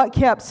believe what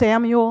kept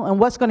Samuel and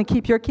what's going to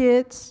keep your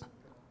kids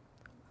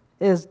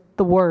is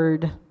the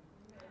word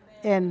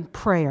and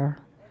prayer.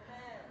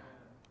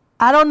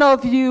 I don't know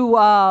if you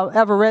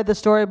ever read the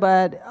story,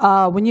 but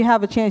when you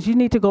have a chance, you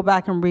need to go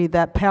back and read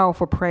that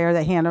powerful prayer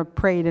that Hannah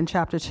prayed in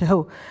chapter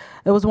 2.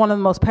 It was one of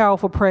the most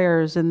powerful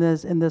prayers in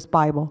this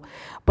Bible.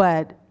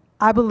 But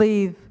I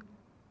believe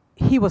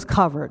he was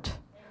covered.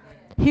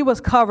 He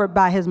was covered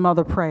by his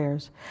mother's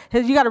prayers.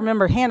 You got to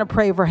remember, Hannah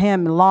prayed for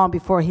him long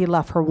before he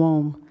left her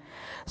womb.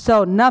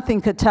 So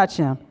nothing could touch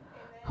him.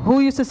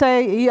 Who used to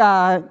say,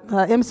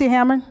 MC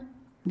Hammer,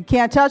 you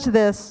can't touch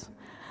this.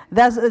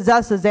 That's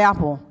the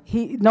example.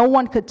 No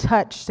one could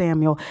touch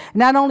Samuel.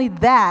 Not only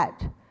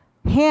that,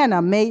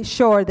 Hannah made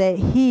sure that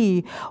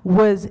he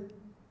was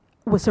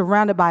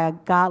surrounded by a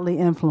godly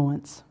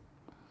influence.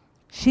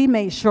 She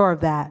made sure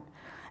of that.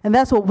 And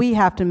that's what we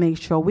have to make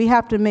sure. We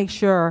have to make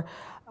sure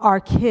our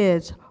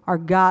kids are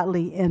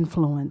godly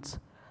influence.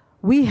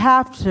 We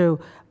have to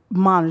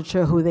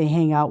monitor who they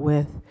hang out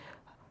with.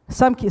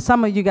 Some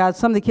of you guys,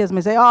 some of the kids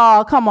may say,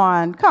 oh, come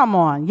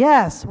on.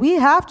 Yes, we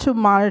have to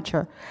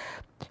monitor.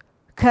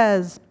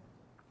 Because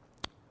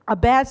a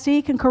bad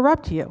seed can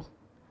corrupt you.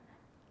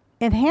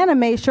 And Hannah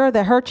made sure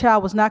that her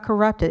child was not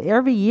corrupted.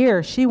 Every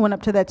year, she went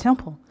up to that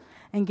temple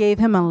and gave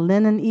him a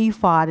linen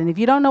ephod. And if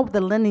you don't know what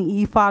the linen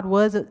ephod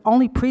was,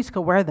 only priests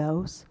could wear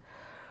those.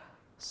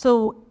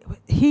 So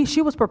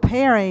she was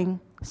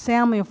preparing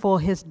Samuel for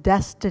his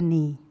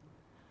destiny.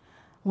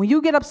 When you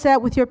get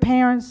upset with your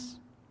parents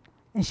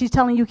and she's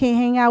telling you can't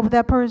hang out with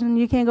that person,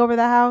 you can't go over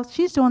that house,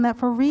 she's doing that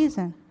for a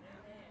reason.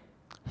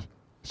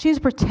 She's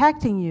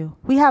protecting you.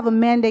 We have a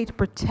mandate to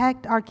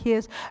protect our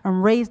kids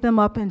and raise them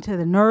up into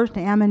the nerves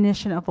and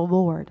admonition of the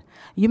Lord.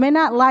 You may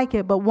not like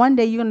it, but one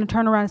day you're going to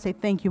turn around and say,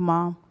 thank you,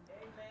 Mom.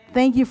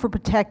 Thank you for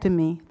protecting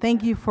me.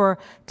 Thank you for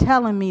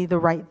telling me the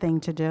right thing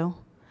to do.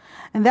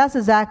 And that's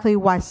exactly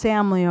why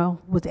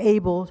Samuel was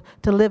able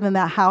to live in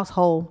that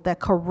household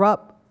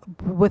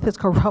with his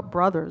corrupt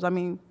brothers. I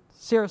mean,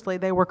 seriously,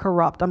 they were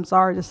corrupt. I'm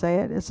sorry to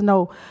say it.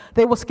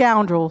 They were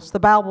scoundrels. The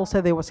Bible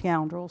said they were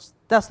scoundrels.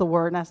 That's the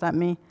word, and that's not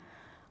me.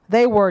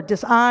 They were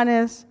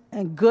dishonest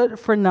and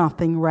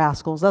good-for-nothing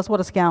rascals. That's what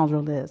a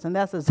scoundrel is, and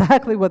that's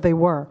exactly what they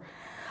were.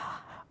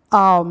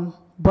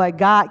 But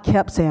God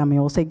kept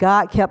Samuel. Say,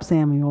 God kept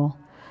Samuel.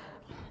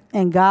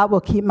 And God will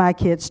keep my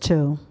kids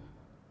too.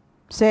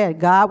 Say it,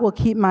 God will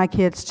keep my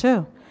kids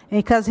too.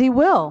 Because he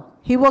will.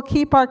 He will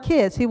keep our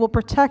kids. He will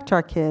protect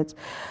our kids.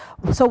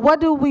 So what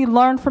do we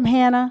learn from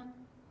Hannah?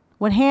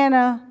 When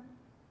Hannah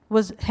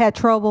had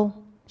trouble,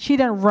 she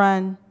didn't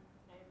run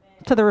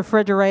to the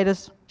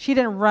refrigerators. She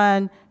didn't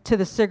run to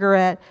the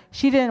cigarette.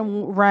 She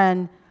didn't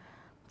run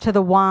to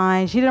the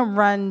wine. She didn't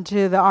run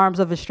to the arms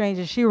of a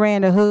stranger. She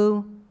ran to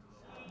who?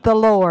 The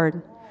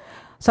Lord.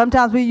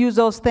 Sometimes we use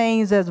those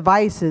things as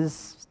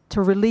vices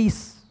to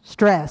release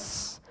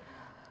stress.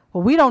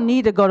 Well, we don't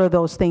need to go to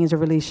those things to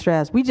release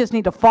stress. We just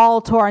need to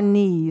fall to our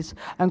knees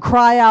and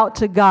cry out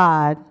to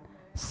God,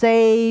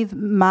 save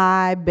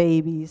my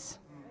babies.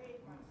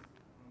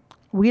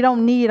 We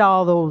don't need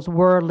all those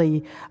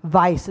worldly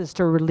vices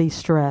to release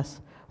stress.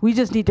 We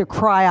just need to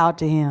cry out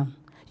to him.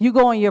 You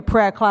go in your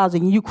prayer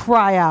closet and you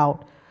cry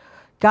out.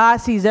 God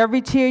sees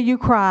every tear you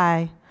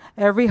cry,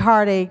 every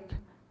heartache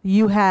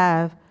you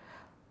have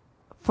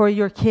for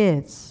your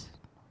kids.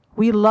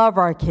 We love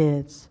our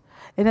kids.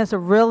 And it's a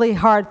really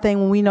hard thing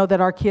when we know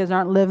that our kids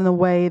aren't living the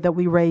way that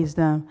we raised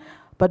them.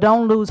 But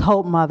don't lose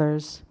hope,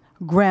 mothers,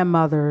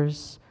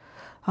 grandmothers,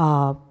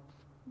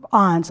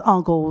 aunts,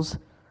 uncles,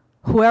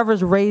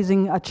 whoever's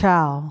raising a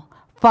child,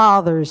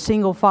 fathers,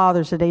 single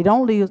fathers today.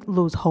 Don't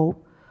lose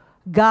hope.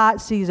 God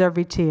sees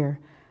every tear,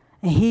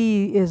 and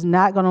he is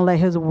not going to let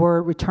his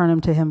word return him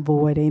to him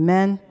void.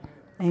 Amen?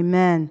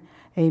 Amen.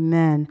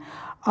 Amen.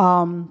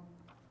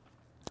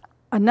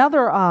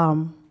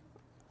 Another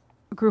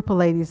group of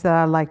ladies that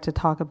I like to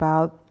talk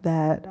about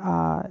that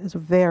is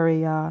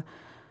very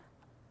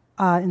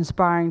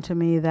inspiring to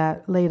me,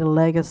 that laid a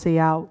legacy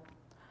out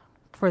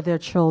for their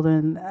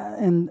children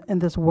in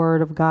this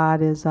word of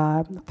God, is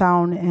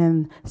found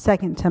in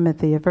 2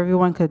 Timothy. If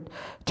everyone could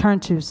turn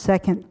to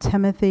 2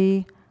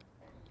 Timothy,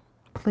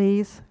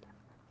 please.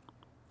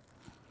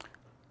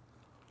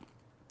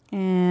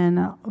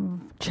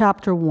 In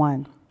chapter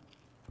 1.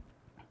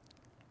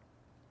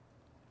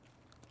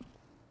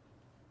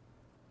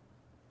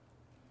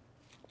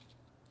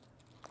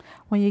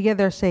 When you get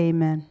there, say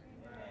amen.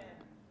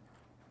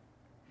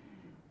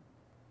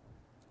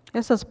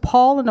 It says,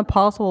 Paul, an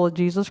apostle of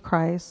Jesus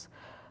Christ,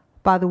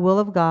 by the will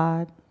of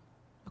God,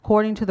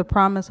 according to the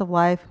promise of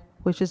life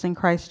which is in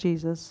Christ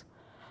Jesus,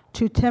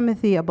 to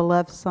Timothy, a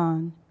beloved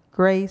son,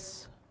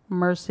 grace,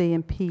 mercy,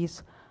 and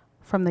peace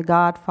from the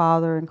God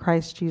Father and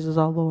Christ Jesus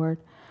our Lord.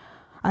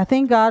 I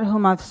thank God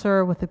whom I've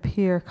served with a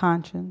pure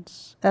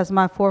conscience, as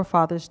my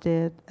forefathers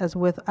did, as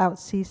without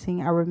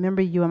ceasing I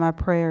remember you in my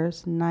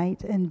prayers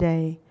night and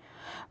day,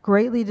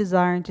 greatly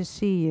desiring to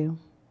see you,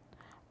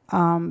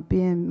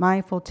 being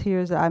mindful of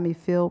tears that I may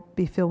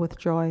be filled with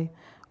joy.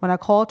 When I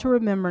call to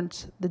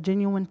remembrance the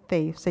genuine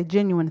faith, say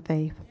genuine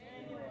faith,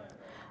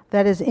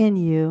 that is in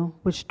you,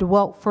 which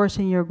dwelt first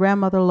in your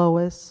grandmother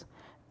Lois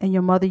and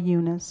your mother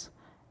Eunice,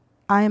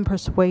 I am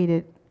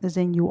persuaded is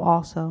in you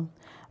also.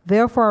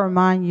 Therefore I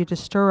remind you to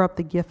stir up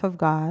the gift of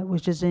God,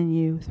 which is in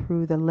you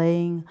through the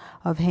laying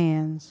of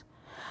hands.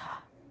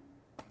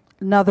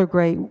 Another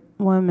great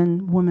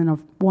woman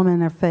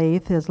of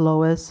faith is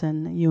Lois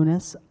and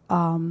Eunice.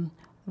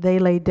 They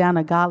laid down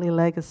a godly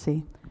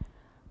legacy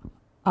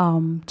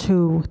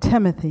to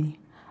Timothy.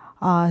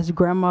 His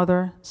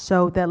grandmother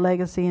sowed that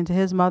legacy into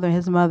his mother, and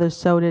his mother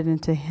sowed it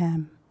into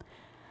him.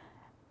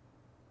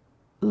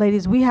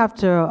 Ladies, we have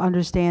to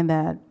understand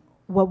that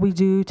what we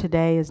do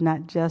today is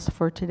not just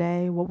for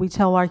today. What we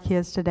tell our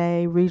kids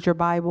today, read your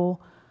Bible,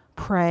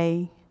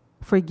 pray,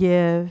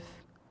 forgive,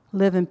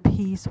 live in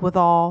peace with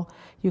all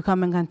you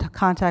come into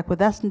contact with,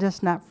 that's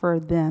just not for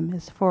them.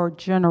 It's for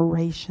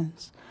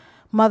generations.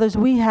 Mothers,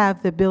 we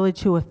have the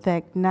ability to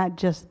affect not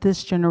just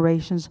this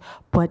generations,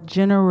 but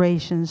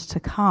generations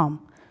to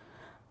come.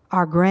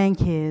 Our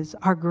grandkids,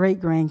 our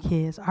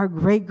great-grandkids, our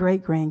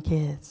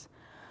great-great-grandkids.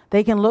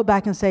 They can look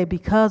back and say,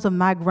 because of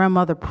my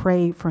grandmother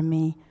prayed for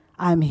me,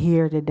 I'm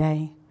here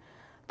today.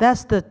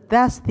 That's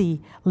the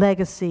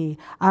legacy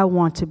I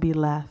want to be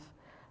left.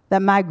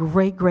 That my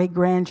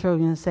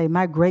great-great-grandchildren say,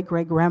 my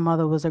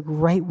great-great-grandmother was a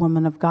great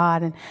woman of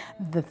God, and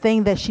the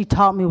thing that she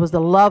taught me was to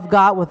love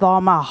God with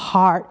all my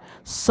heart,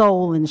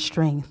 soul, and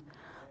strength.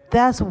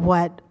 That's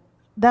what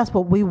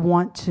we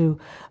want to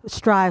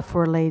strive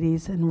for,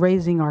 ladies, in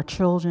raising our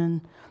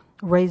children,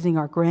 raising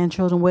our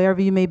grandchildren,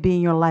 wherever you may be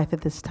in your life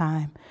at this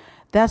time.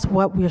 That's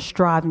what we're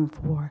striving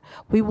for.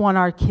 We want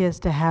our kids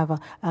to have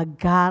a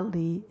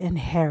godly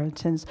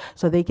inheritance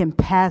so they can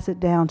pass it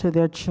down to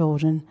their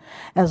children,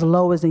 as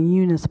Lois and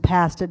Eunice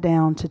passed it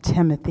down to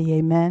Timothy.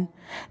 Amen.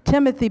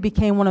 Timothy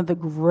became one of the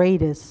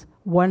greatest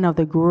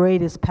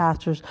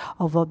pastors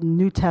of the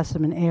New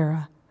Testament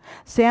era.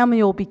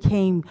 Samuel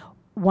became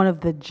one of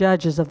the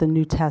judges of the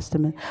New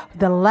Testament.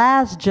 The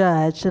last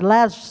judge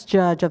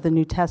of the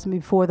New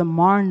Testament before the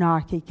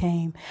monarchy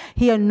came.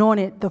 He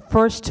anointed the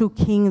first 2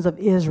 kings of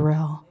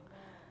Israel.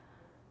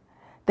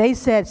 They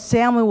said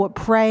Samuel would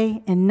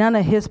pray and none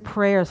of his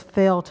prayers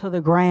fell to the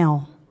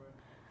ground.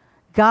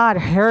 God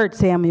heard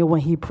Samuel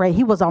when he prayed.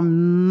 He was a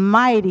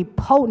mighty,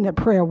 potent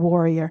prayer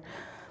warrior.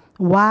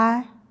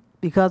 Why?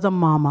 Because of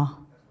Mama.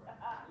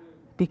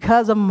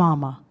 Because of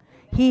Mama.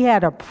 He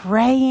had a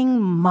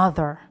praying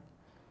mother.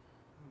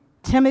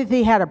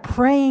 Timothy had a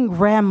praying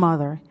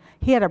grandmother.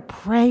 He had a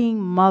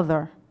praying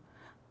mother.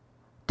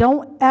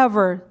 Don't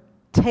ever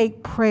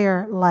take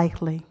prayer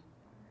lightly.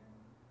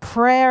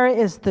 Prayer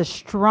is the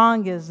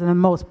strongest and the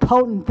most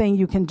potent thing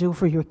you can do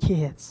for your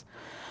kids.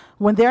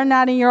 When they're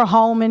not in your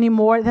home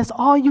anymore, that's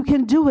all you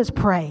can do is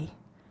pray.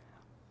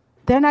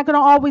 They're not going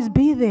to always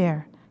be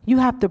there. You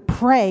have to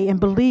pray and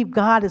believe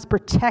God is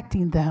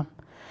protecting them,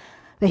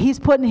 that He's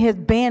putting His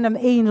band of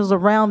angels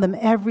around them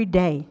every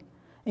day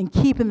and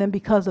keeping them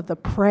because of the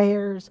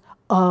prayers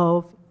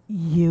of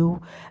you,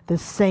 the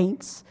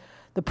saints,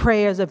 the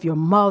prayers of your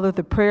mother,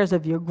 the prayers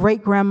of your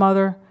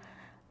great-grandmother,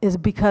 is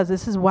because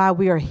this is why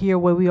we are here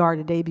where we are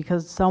today,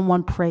 because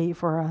someone prayed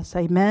for us.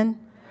 Amen?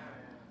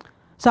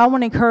 So I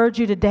want to encourage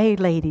you today,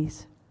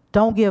 ladies,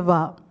 don't give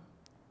up.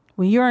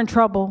 When you're in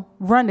trouble,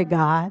 run to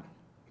God.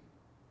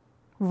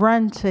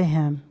 Run to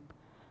Him.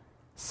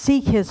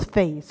 Seek His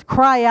face.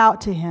 Cry out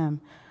to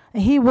Him,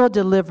 and He will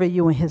deliver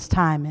you in His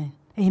timing.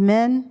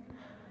 Amen?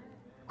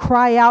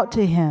 Cry out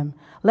to Him.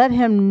 Let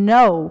Him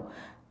know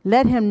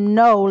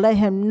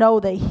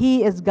that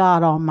He is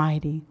God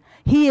Almighty.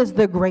 He is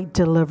the great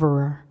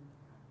deliverer.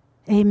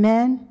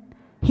 Amen?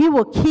 He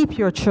will keep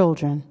your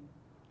children.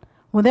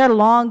 When they're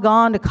long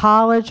gone to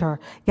college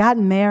or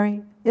gotten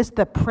married, it's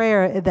the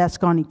prayer that's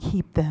going to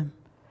keep them.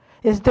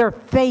 It's their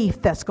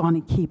faith that's going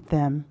to keep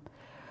them.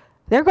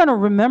 They're going to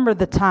remember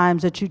the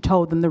times that you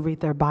told them to read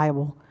their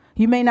Bible.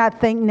 You may not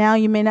think now,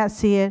 you may not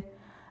see it.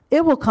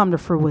 It will come to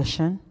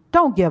fruition.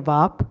 Don't give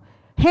up.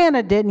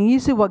 Hannah didn't. You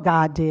see what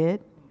God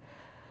did.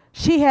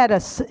 She had a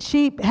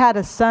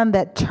son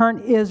that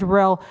turned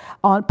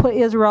put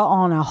Israel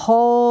on a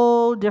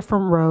whole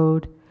different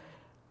road,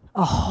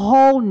 a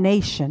whole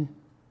nation.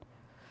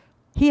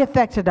 He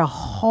affected a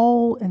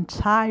whole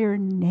entire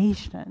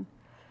nation.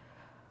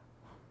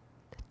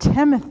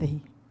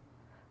 Timothy,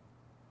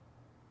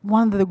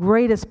 one of the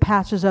greatest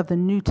pastors of the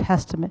New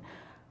Testament,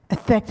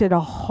 affected a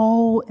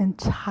whole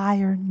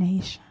entire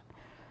nation.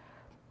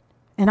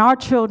 And our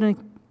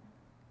children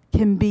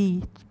can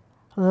be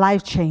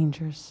life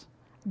changers,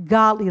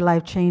 godly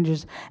life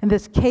changers in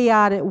this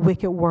chaotic,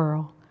 wicked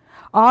world.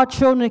 Our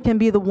children can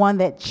be the one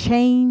that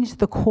change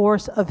the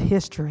course of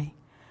history.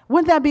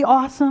 Wouldn't that be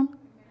awesome?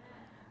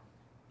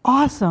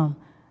 Awesome.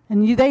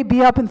 And they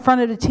be up in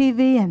front of the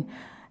TV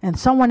and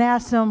someone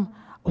asks them,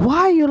 why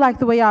are you like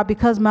the way you are?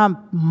 Because my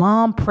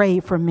mom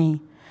prayed for me.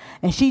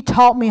 And she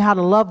taught me how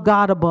to love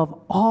God above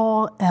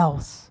all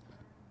else.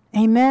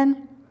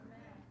 Amen?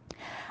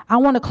 I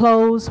want to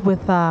close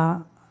with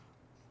a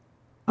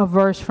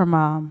verse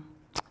from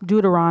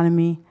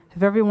Deuteronomy.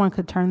 If everyone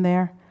could turn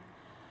there.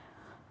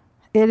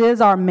 It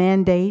is our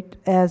mandate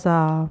as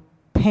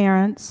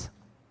parents,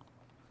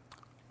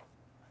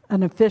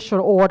 an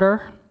official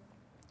order,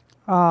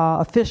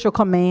 official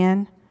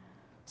command.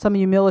 Some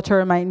of you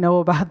military might know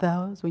about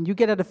those. When you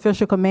get an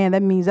official command,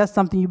 that means that's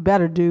something you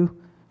better do.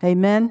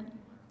 Amen?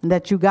 And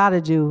that you got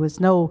to do. There's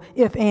no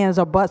ifs, ands,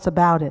 or buts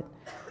about it.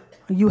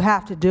 You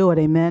have to do it.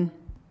 Amen?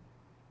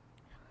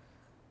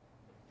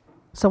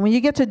 So when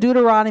you get to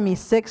Deuteronomy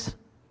 6,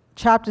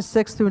 chapter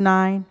 6 through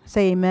 9,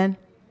 say amen.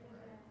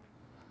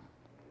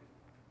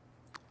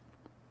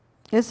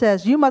 It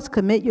says, you must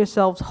commit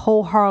yourselves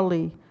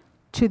wholeheartedly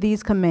to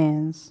these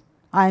commands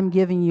I am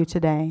giving you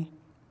today.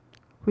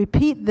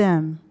 Repeat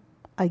them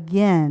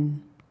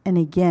again and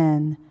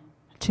again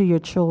to your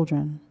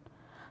children.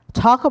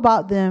 Talk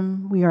about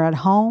them when you're at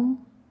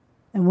home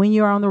and when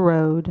you're on the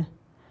road,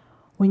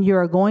 when you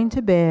are going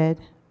to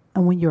bed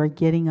and when you are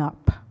getting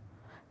up.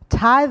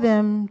 Tie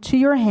them to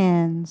your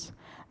hands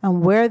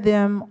and wear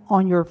them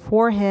on your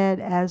forehead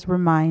as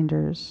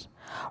reminders.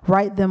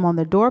 Write them on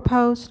the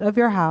doorpost of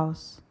your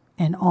house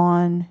and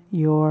on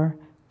your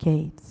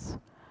gates.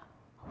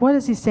 What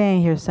is he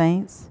saying here,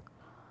 saints?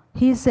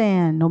 He's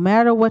saying no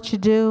matter what you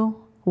do,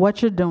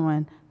 what you're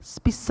doing,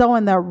 be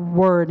sowing that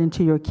word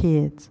into your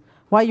kids.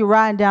 While you're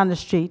riding down the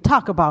street,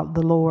 talk about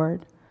the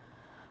Lord.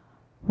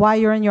 While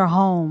you're in your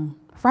home,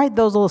 write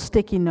those little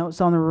sticky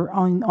notes on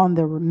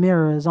the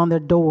mirrors, on their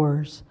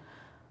doors.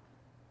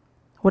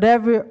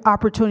 Whatever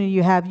opportunity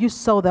you have, you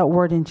sow that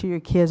word into your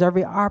kids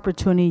every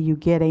opportunity you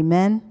get.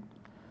 Amen.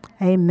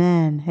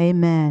 Amen.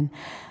 Amen.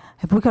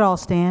 If we could all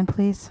stand,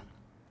 please.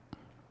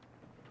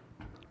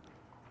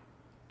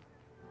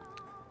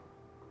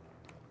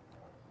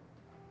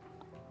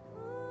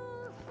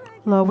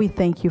 Lord, we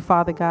thank you,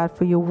 Father God,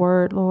 for your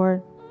word,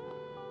 Lord.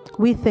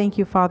 We thank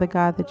you, Father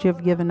God, that you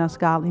have given us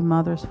godly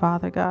mothers,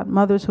 Father God.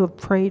 Mothers who have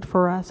prayed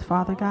for us,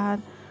 Father God.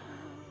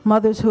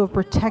 Mothers who have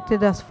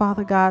protected us,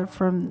 Father God,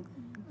 from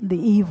the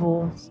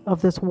evils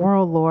of this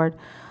world, Lord.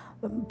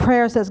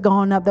 Prayers that's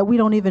gone up that we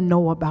don't even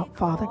know about,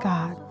 Father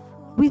God.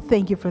 We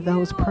thank you for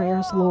those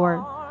prayers,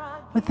 Lord.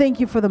 We thank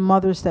you for the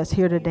mothers that's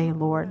here today,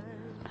 Lord.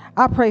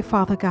 I pray,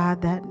 Father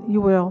God, that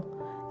you will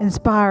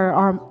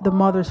inspire the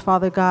mothers,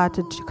 Father God,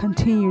 to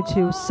continue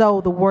to sow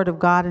the word of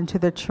God into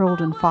their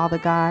children, Father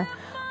God,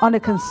 on a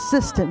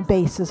consistent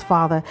basis,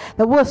 Father,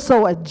 that we'll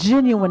sow a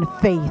genuine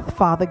faith,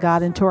 Father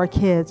God, into our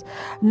kids.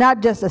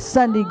 Not just a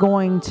Sunday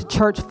going to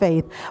church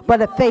faith,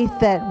 but a faith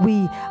that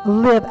we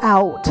live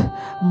out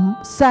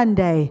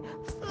Sunday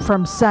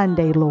from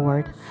Sunday,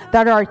 Lord.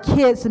 That our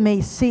kids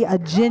may see a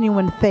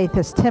genuine faith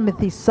as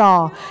Timothy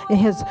saw in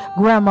his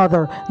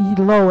grandmother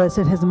Lois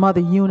and his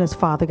mother Eunice,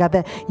 Father God.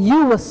 That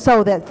you will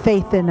sow that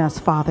faith in us,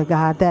 Father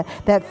God.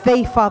 That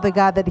faith, Father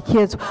God, that the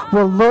kids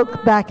will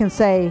look back and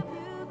say,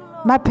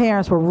 my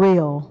parents were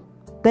real.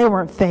 They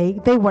weren't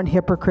fake. They weren't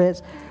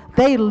hypocrites.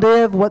 They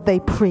lived what they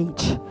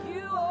preach.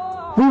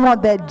 We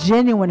want that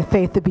genuine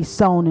faith to be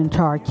sown into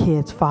our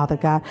kids, Father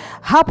God.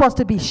 Help us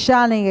to be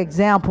shining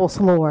examples,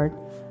 Lord,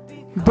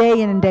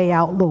 day in and day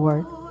out,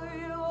 Lord.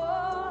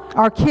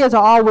 Our kids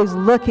are always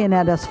looking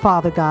at us,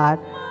 Father God.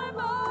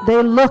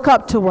 They look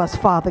up to us,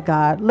 Father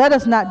God. Let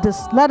us not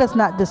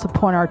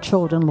disappoint our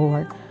children,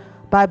 Lord,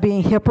 by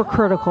being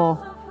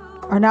hypocritical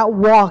or not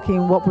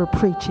walking what we're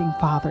preaching,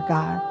 Father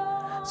God.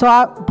 So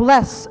I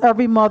bless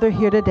every mother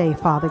here today,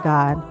 Father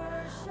God.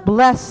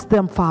 Bless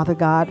them, Father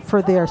God,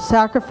 for their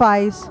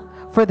sacrifice,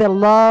 for their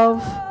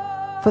love,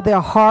 for their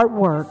hard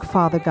work,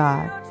 Father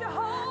God.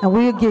 And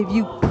we will give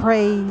you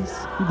praise,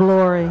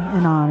 glory,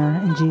 and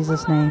honor in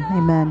Jesus' name.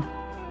 Amen.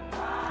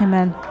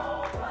 Amen.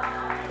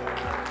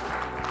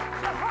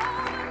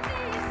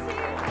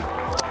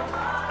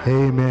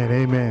 Amen.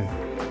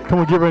 Amen. Come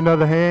on, give her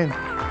another hand.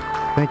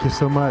 Thank you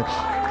so much.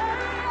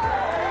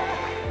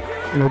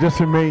 Just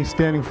remain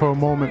standing for a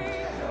moment.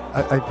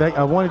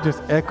 I want to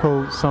just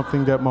echo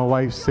something that my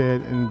wife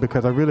said, and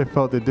because I really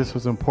felt that this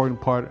was an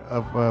important part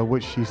of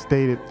what she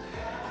stated,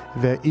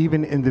 that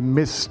even in the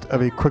midst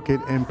of a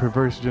crooked and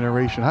perverse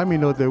generation, how many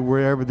know that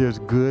wherever there's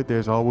good,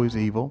 there's always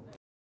evil?